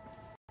sex.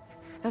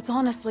 That's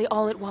honestly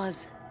all it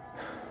was.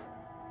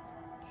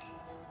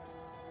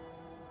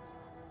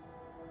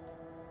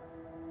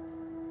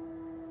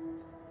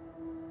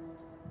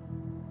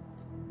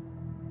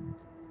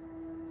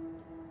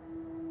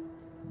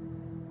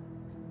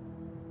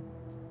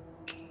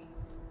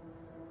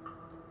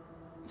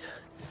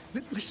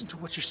 Listen to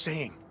what you're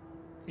saying.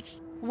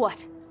 It's...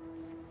 What?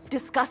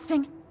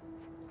 Disgusting?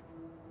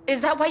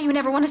 Is that why you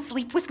never want to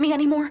sleep with me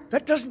anymore?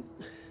 That doesn't...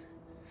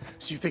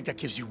 So you think that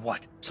gives you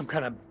what? Some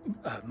kind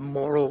of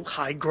moral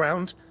high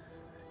ground?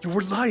 You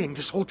were lying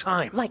this whole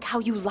time. Like how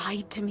you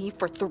lied to me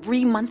for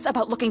 3 months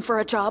about looking for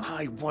a job?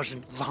 I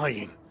wasn't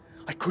lying.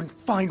 I couldn't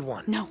find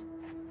one. No.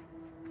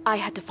 I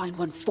had to find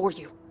one for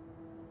you.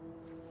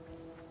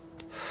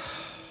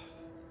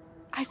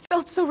 I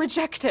felt so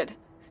rejected.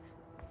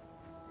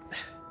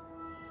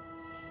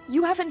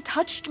 You haven't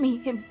touched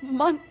me in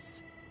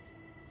months.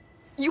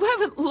 You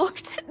haven't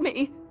looked at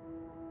me.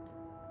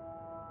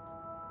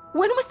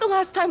 When was the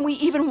last time we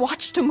even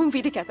watched a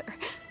movie together?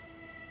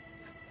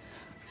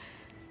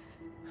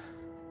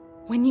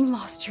 When you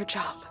lost your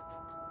job,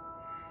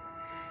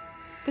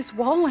 this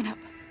wall went up.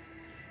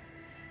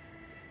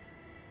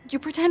 You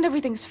pretend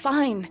everything's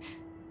fine,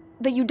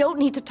 that you don't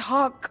need to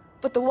talk,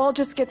 but the wall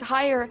just gets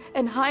higher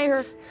and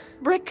higher,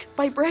 brick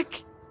by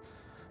brick.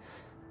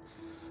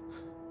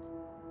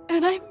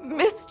 And I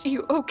missed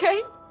you,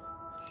 okay?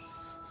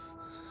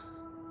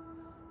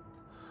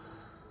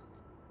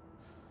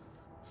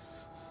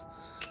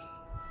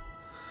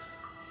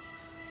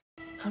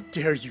 How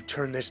dare you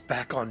turn this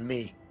back on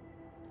me?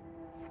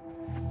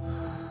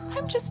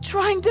 I'm just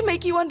trying to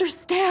make you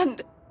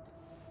understand.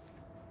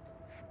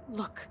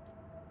 Look,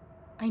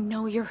 I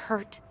know you're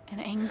hurt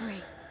and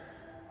angry,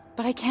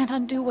 but I can't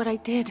undo what I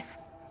did.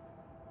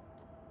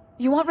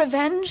 You want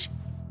revenge?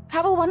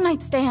 Have a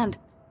one-night stand.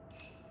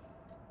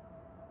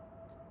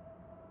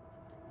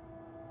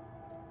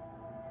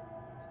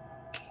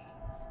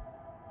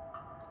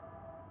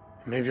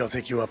 Maybe I'll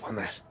take you up on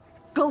that.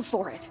 Go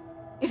for it.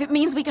 If it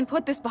means we can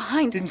put this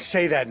behind... Didn't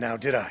say that now,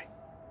 did I?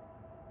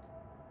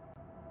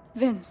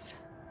 Vince,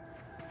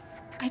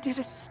 I did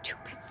a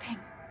stupid thing.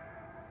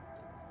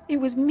 It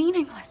was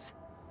meaningless,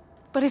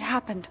 but it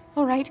happened,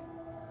 all right?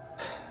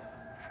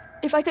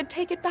 If I could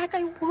take it back,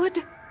 I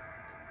would.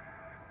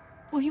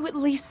 Will you at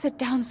least sit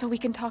down so we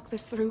can talk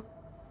this through?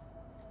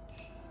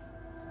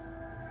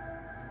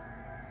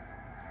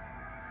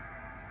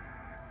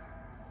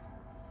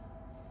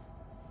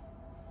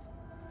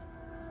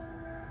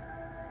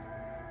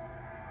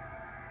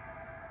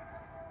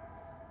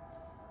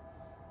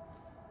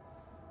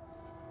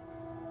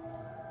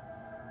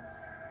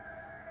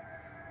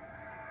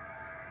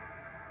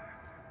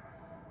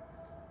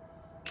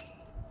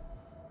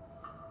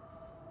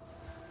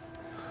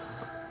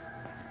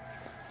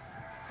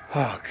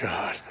 Oh,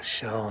 God,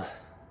 Michelle.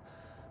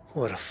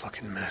 What a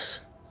fucking mess.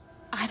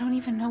 I don't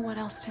even know what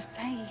else to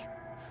say.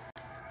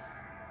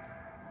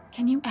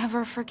 Can you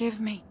ever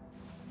forgive me?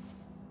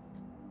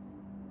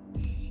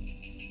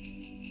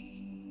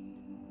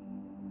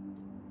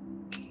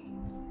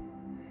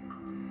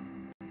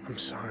 I'm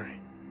sorry.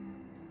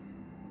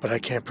 But I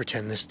can't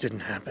pretend this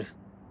didn't happen.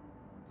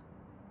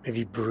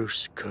 Maybe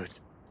Bruce could,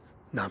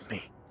 not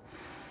me.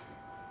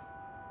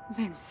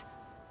 Vince,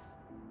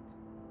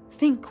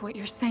 think what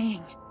you're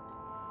saying.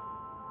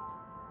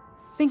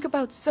 Think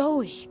about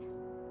Zoe.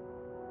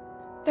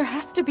 There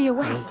has to be a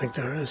way. I don't think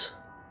there is.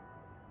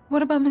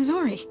 What about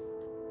Missouri?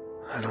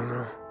 I don't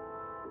know.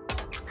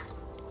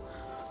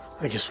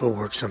 I guess we'll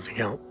work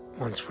something out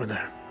once we're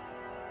there.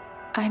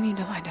 I need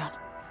to lie down.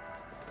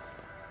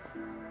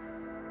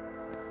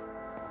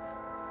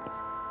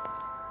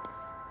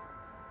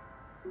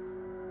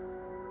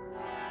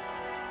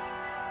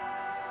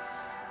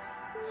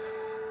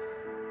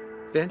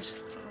 Vince,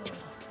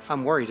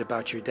 I'm worried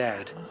about your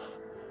dad.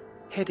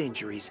 Head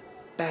injuries,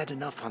 bad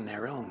enough on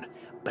their own,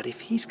 but if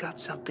he's got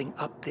something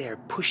up there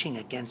pushing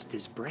against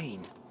his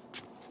brain...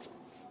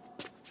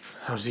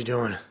 How's he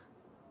doing?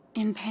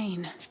 In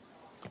pain.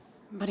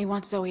 But he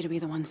wants Zoe to be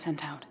the one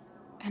sent out.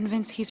 And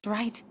Vince, he's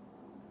right.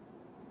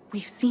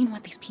 We've seen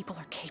what these people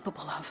are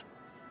capable of.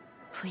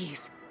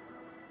 Please,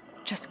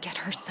 just get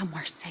her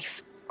somewhere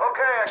safe.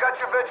 Okay, I got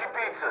your veggie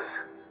pizzas.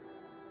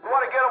 We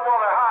want to get them while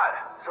they're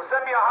hot, so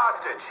send me a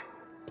hostage.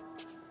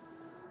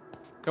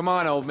 Come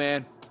on, old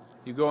man.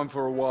 You going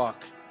for a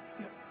walk?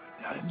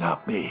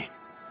 Not me.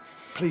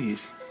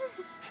 Please.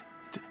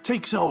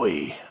 Take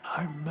Zoe.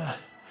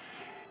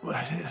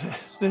 Well,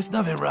 there's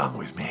nothing wrong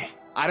with me.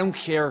 I don't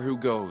care who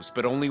goes,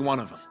 but only one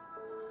of them.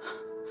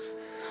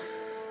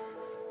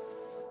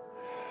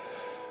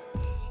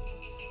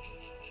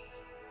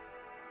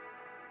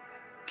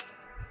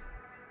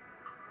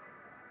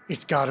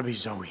 It's gotta be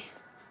Zoe.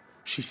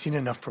 She's seen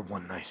enough for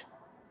one night.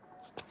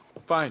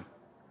 Fine.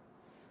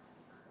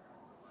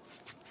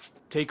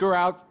 Take her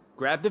out,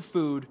 grab the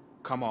food,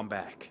 come on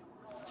back.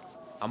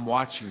 I'm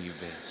watching you,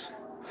 Vince.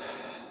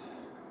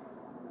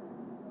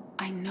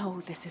 I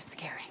know this is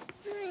scary.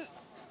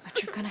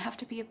 But you're gonna have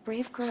to be a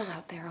brave girl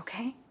out there,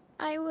 okay?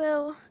 I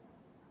will.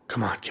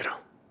 Come on, kiddo.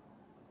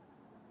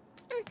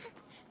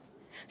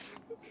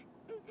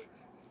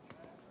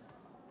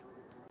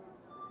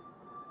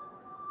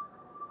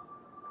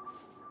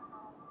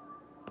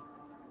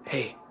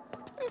 Hey,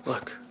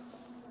 look.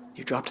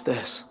 You dropped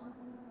this.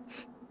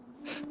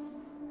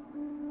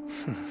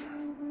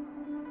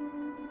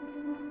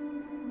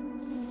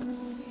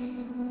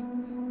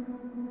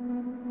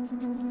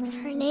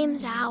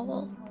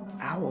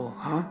 owl,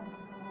 huh?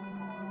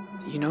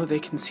 You know they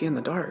can see in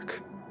the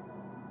dark.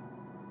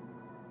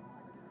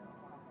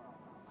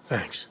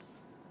 Thanks.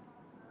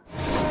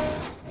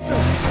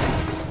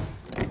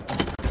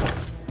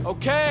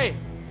 Okay,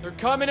 they're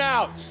coming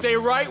out. Stay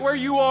right where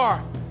you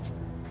are.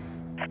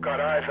 I've got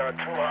eyes on 2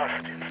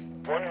 hostages.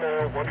 One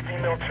male, one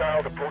female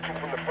child approaching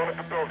from the front of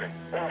the building.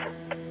 Over.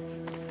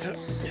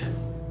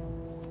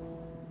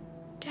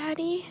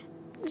 Daddy,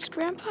 is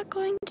Grandpa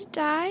going to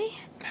die?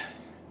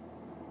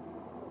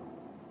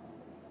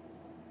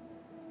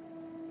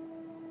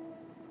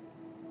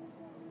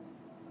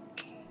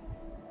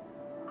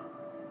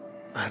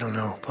 I don't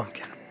know,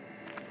 Pumpkin.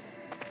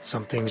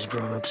 Some things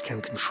grown-ups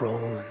can control,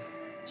 and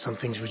some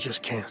things we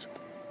just can't.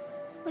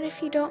 What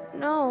if you don't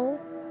know?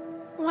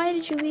 Why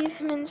did you leave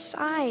him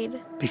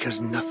inside?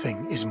 Because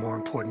nothing is more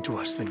important to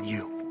us than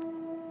you.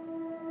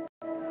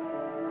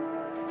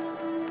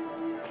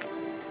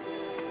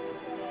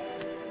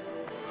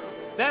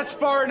 That's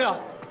far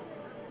enough.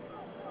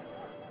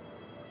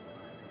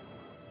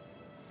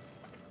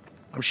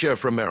 I'm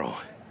Sheriff Romero.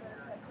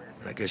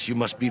 And I guess you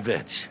must be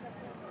Vince.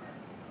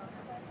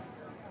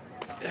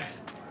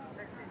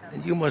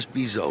 And you must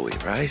be Zoe,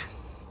 right?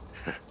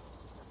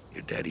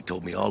 Your daddy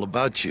told me all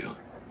about you.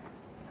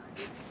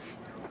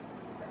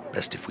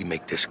 Best if we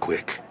make this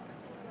quick.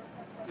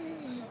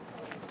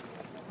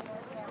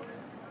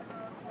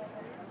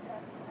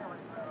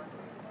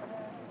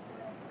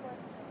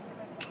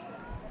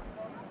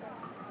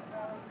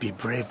 Be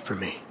brave for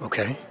me,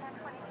 okay?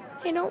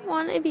 I don't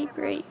want to be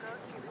brave.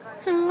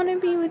 I want to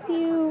be with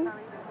you.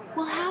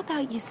 Well, how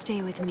about you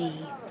stay with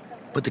me?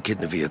 Put the kid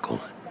in the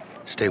vehicle.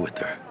 Stay with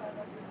her.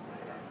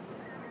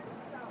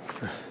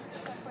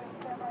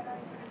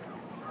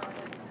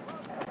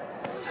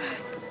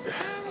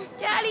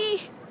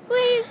 Daddy,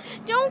 please,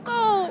 don't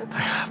go. I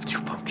have to,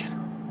 Pumpkin.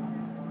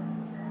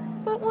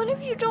 But what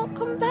if you don't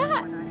come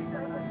back?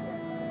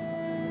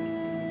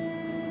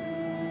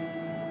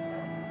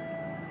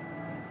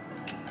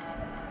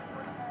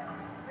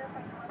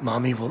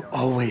 Mommy will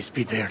always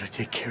be there to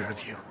take care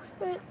of you.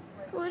 But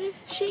what if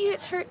she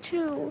gets hurt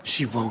too?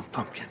 She won't,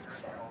 Pumpkin.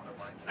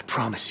 I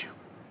promise you.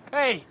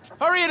 Hey,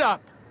 hurry it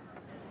up!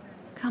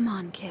 Come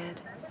on,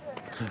 kid.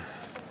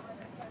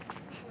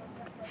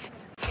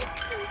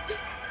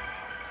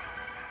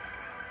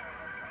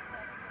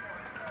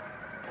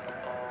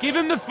 Give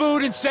him the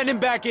food and send him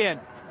back in.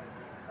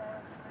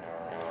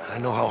 I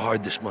know how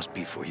hard this must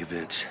be for you,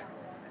 Vince.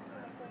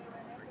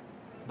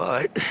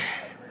 But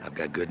I've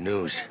got good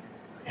news.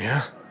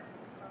 Yeah?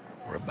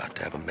 We're about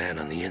to have a man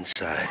on the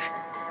inside.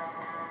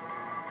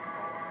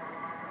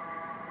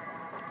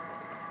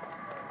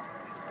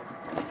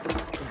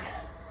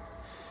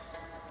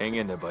 Hang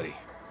in there, buddy.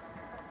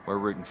 We're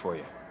rooting for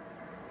you.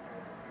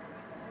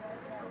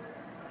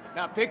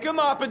 Now pick him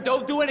up and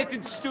don't do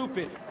anything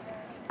stupid.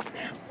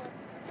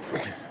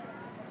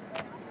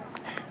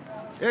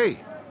 Hey!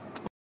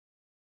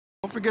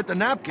 Don't forget the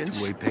napkins.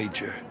 Two-way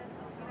pager.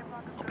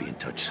 I'll be in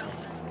touch soon.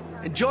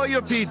 Enjoy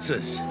your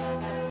pizzas!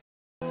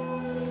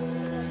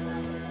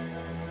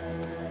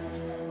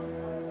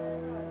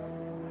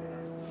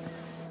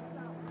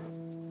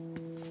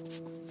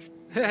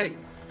 Hey,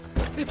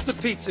 it's the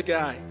pizza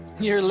guy.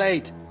 You're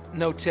late.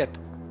 No tip.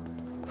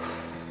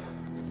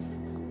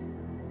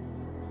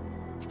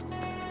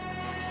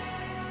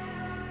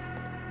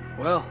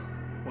 Well,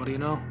 what do you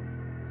know?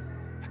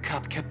 A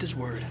cop kept his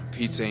word.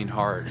 Pizza ain't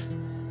hard.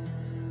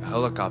 A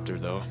helicopter,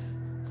 though.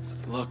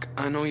 Look,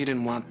 I know you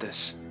didn't want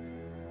this,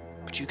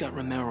 but you got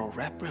Romero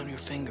wrapped around your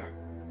finger.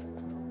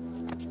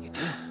 You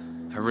do.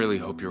 I really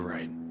hope you're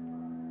right.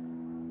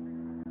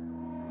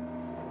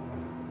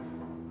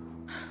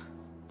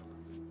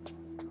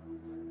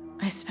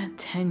 I spent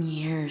 10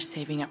 years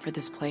saving up for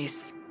this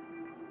place.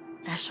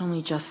 Ash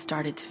only just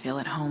started to feel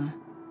at home.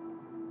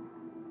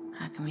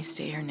 How can we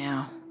stay here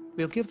now?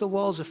 We'll give the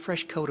walls a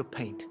fresh coat of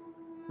paint.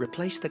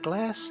 Replace the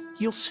glass,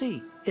 you'll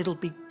see. It'll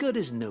be good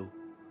as new.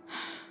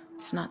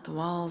 It's not the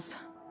walls.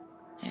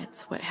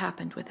 It's what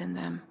happened within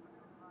them.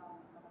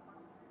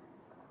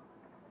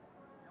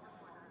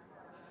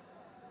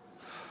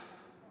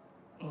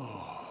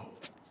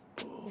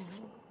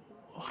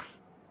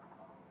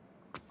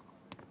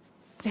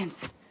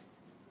 Vince,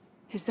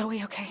 is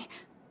Zoe okay?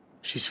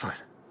 She's fine.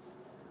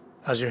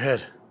 How's your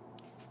head?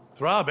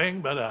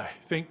 Throbbing, but I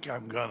think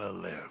I'm gonna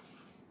live.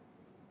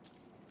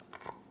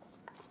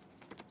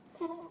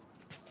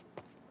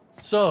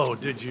 So,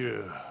 did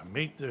you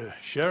meet the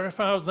sheriff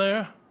out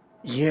there?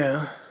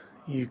 Yeah,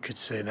 you could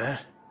say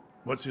that.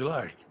 What's he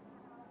like?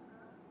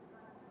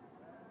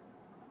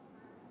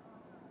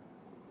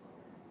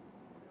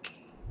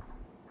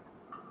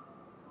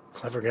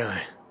 Clever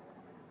guy.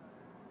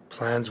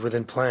 Plans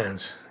within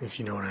plans, if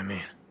you know what I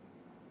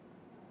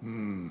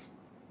mean.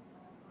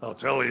 I'll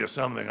tell you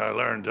something I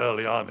learned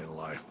early on in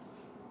life.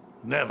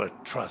 Never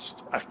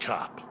trust a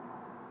cop.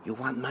 You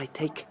want my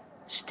take?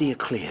 Steer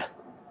clear.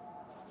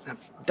 Now,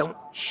 don't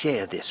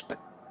share this, but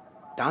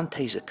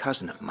Dante's a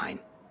cousin of mine,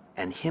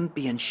 and him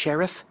being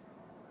sheriff,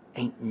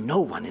 ain't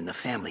no one in the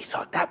family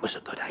thought that was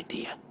a good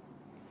idea.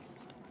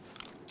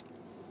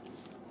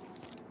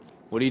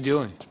 What are you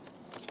doing?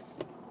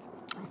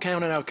 I'm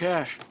counting out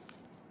cash.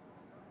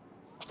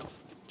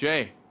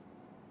 Jay,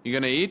 you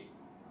gonna eat?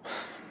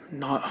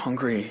 Not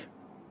hungry.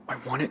 I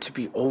want it to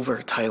be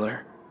over,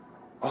 Tyler.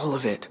 All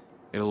of it.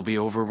 It'll be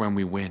over when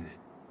we win.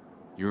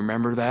 You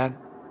remember that?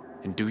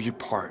 And do your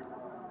part.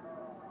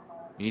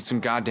 You need some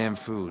goddamn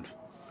food.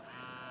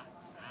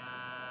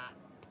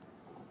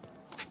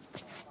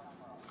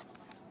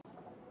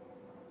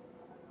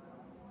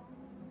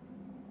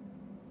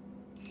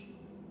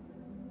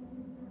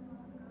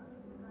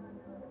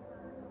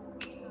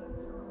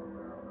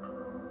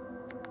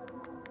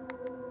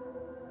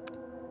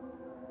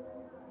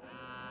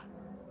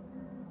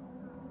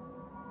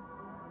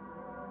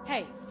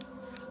 Hey,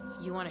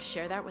 you want to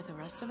share that with the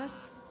rest of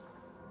us?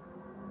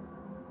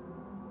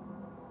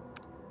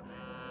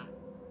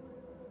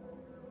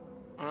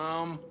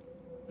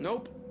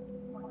 Nope.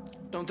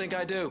 Don't think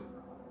I do.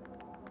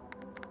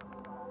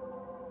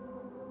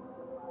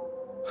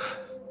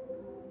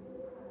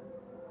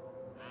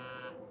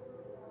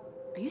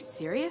 Are you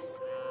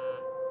serious?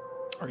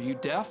 Are you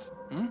deaf?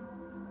 Hmm?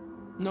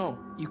 No,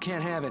 you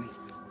can't have any.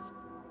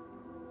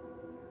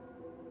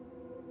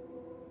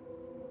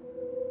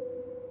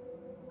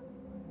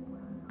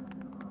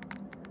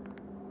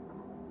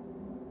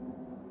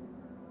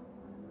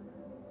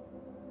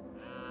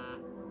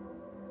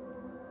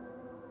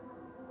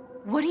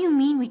 What do you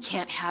mean we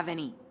can't have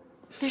any?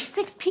 There's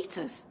 6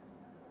 pizzas.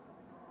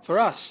 For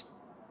us.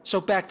 So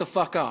back the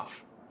fuck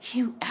off.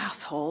 You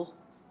asshole.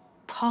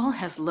 Paul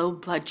has low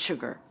blood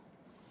sugar.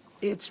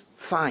 It's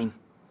fine.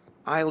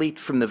 I'll eat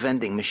from the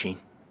vending machine.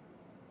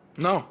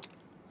 No.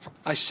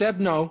 I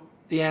said no.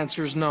 The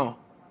answer is no.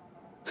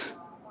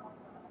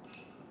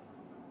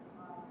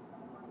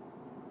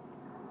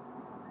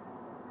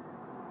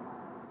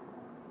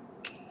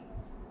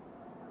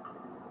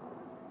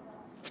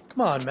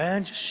 Come on,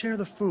 man, just share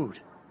the food.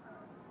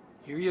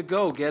 Here you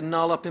go, getting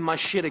all up in my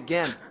shit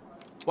again.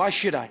 Why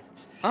should I?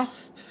 Huh?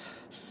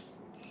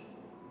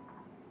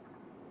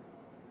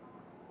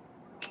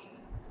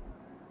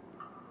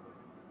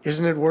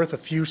 Isn't it worth a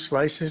few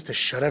slices to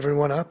shut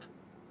everyone up?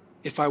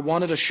 If I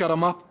wanted to shut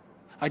them up,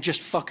 I'd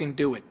just fucking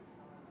do it.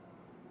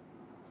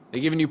 They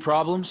giving you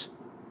problems?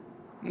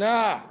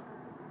 Nah,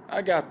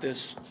 I got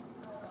this.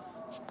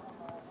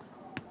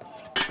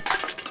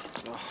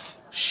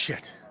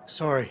 Shit,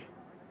 sorry.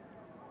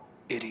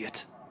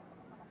 Idiot.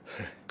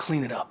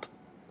 Clean it up.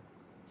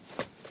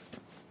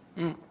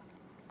 You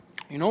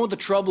know what the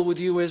trouble with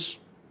you is?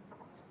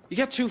 You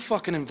get too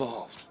fucking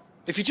involved.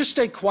 If you just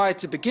stayed quiet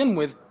to begin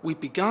with, we'd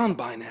be gone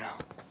by now.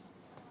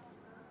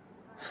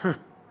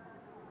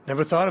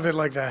 Never thought of it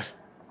like that.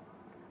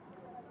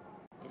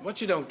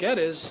 What you don't get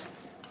is,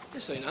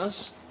 this ain't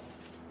us.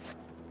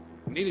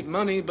 We needed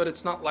money, but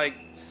it's not like...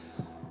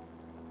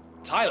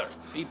 Tyler,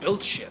 he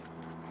built shit.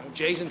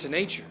 Jay's into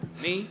nature.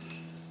 Me?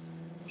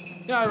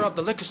 Yeah, I robbed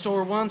the liquor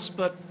store once,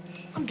 but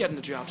I'm getting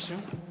a job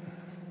soon.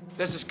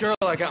 There's this girl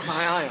I got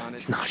my eye on.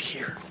 It's not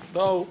here.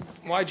 Though,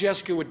 why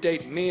Jessica would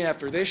date me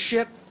after this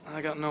shit,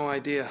 I got no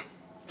idea.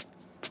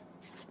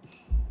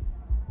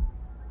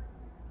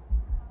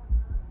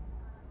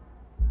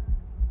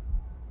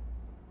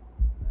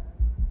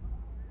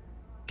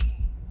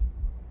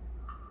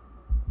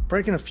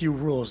 Breaking a few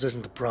rules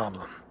isn't the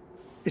problem.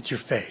 It's your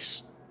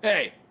face.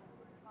 Hey,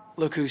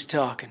 look who's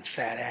talking,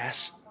 fat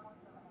ass.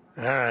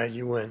 All right,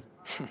 you win.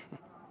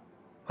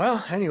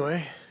 Well,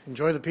 anyway,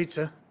 enjoy the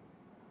pizza.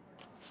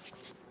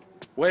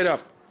 Wait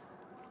up.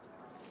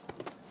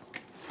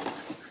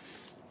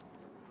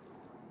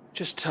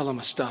 Just tell him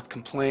to stop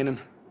complaining.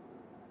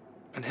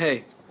 And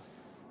hey,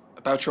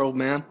 about your old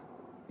man,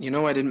 you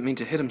know I didn't mean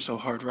to hit him so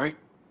hard, right?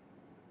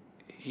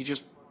 He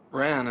just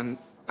ran and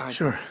I...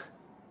 Sure.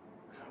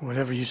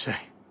 Whatever you say.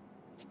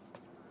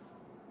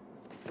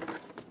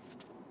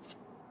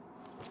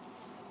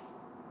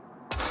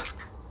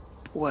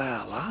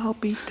 Well, I'll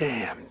be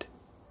damned.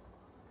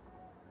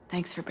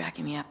 Thanks for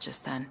backing me up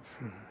just then.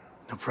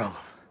 No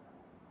problem.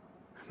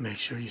 Make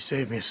sure you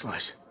save me a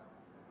slice.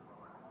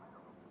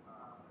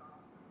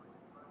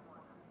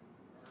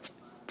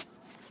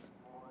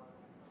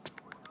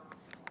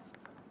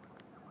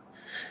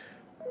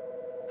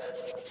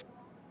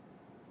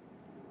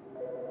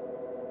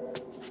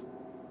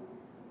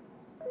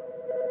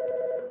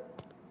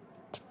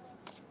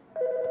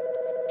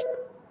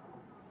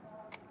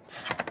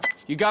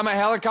 You got my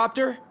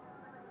helicopter?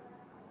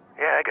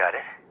 Yeah, I got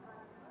it.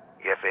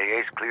 The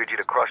FAA's cleared you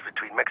to cross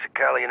between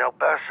Mexicali and El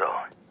Paso.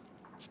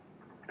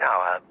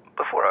 Now,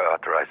 before I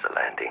authorize the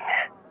landing,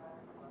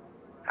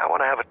 I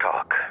want to have a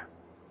talk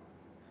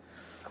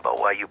about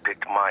why you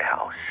picked my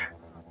house.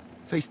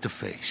 Face to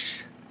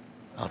face.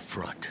 Out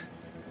front.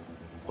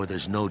 Where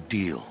there's no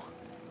deal.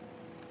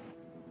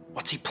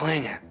 What's he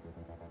playing at?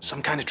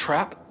 Some kind of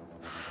trap?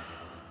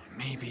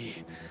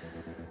 Maybe.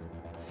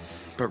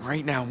 But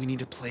right now, we need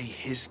to play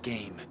his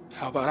game.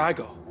 How about I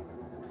go?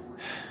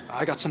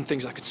 I got some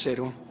things I could say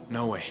to him.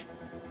 No way.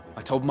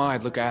 I told Ma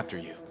I'd look after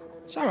you.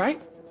 It's all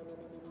right.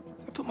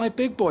 I put my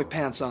big boy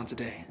pants on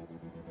today.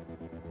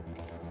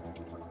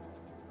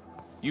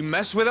 You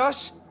mess with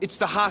us, it's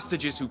the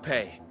hostages who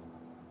pay.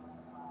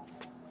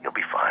 You'll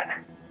be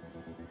fine.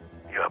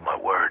 You have my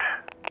word.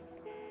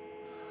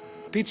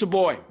 Pizza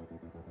boy,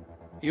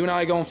 you and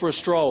I going for a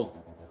stroll.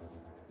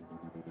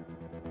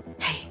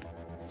 Hey,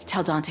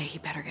 tell Dante he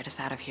better get us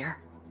out of here.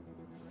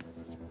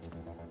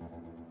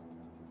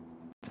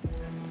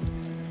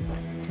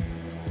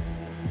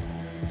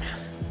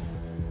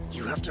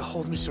 You have to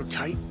hold me so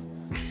tight?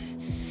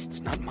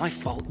 It's not my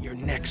fault your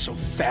neck's so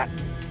fat.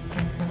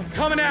 I'm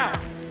coming out!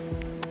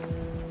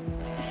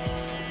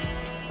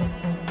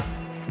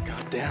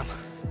 Goddamn.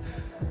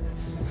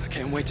 I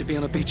can't wait to be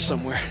on a beach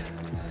somewhere.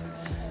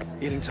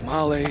 Eating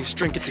tamales,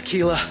 drinking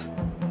tequila.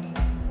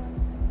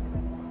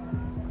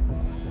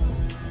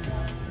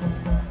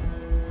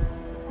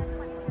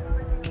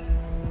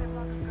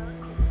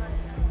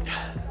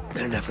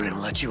 They're never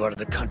gonna let you out of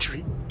the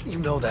country. You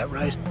know that,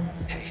 right?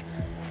 Hey,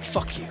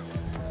 fuck you.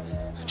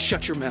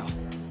 Shut your mouth.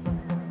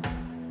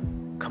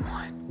 Come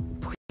on.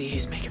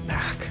 Please make it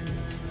back.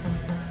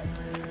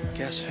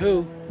 Guess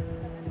who?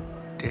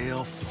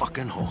 Dale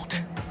fucking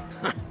Holt.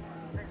 So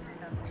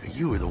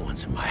you were the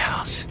ones in my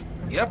house.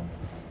 Yep.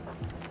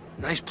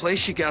 Nice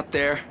place you got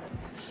there,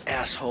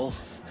 asshole.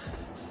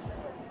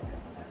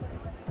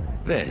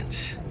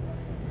 Vince.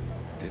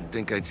 Didn't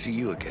think I'd see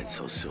you again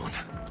so soon.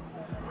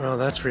 Well,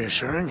 that's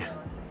reassuring.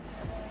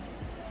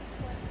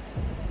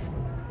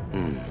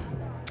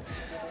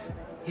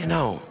 You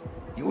know,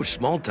 you were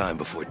small time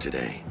before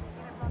today.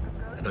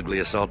 That ugly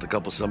assault a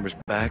couple summers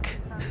back,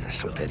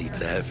 some petty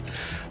theft.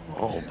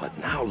 Oh, but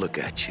now look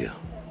at you.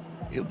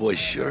 You boys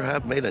sure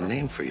have made a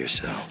name for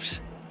yourselves.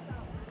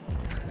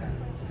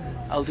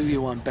 I'll do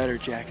you one better,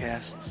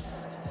 jackass.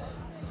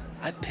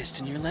 I pissed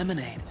in your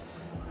lemonade.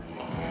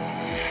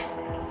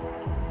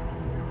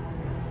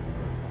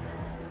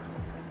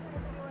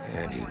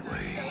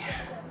 Anyway,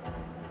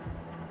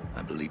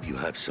 I believe you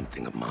have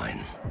something of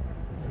mine.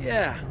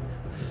 Yeah.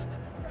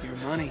 Your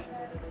money.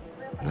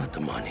 Not the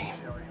money.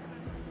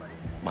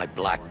 My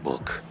black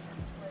book.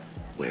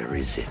 Where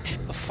is it?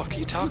 The fuck are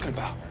you talking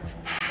about?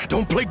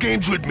 Don't play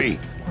games with me!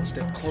 One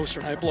step closer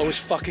and I blow his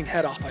fucking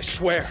head off, I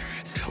swear.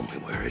 Tell me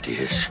where it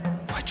is.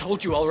 I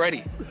told you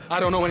already. I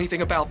don't know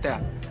anything about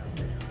that.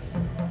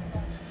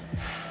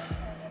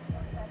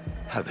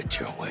 Have it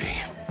your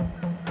way.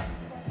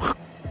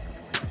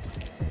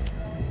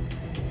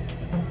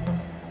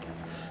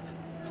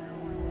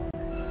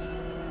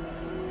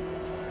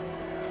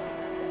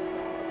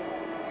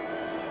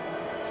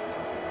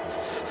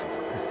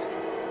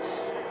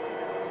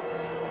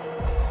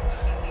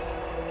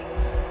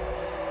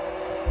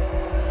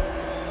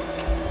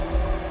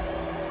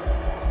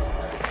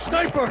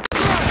 Sniper!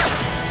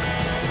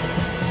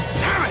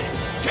 Damn it!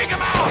 Take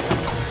him out!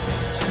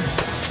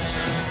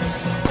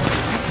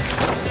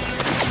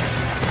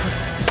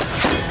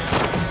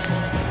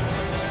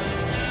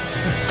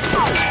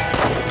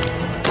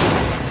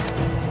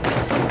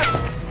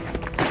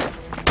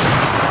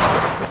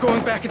 We're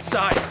going back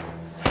inside.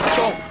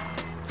 Go!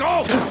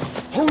 Go!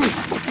 Holy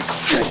fucking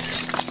shit!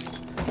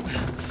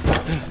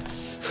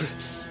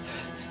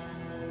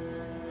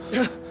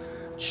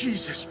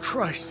 Jesus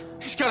Christ.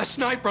 He's got a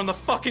sniper on the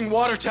fucking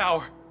water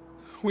tower.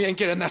 We ain't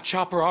getting that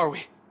chopper, are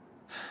we?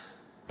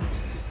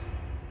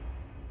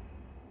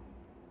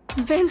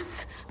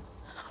 Vince!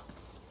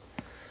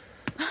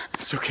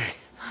 It's okay.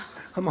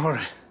 I'm all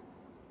right.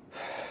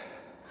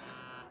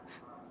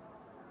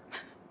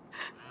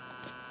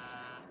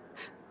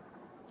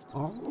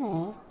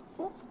 Oh.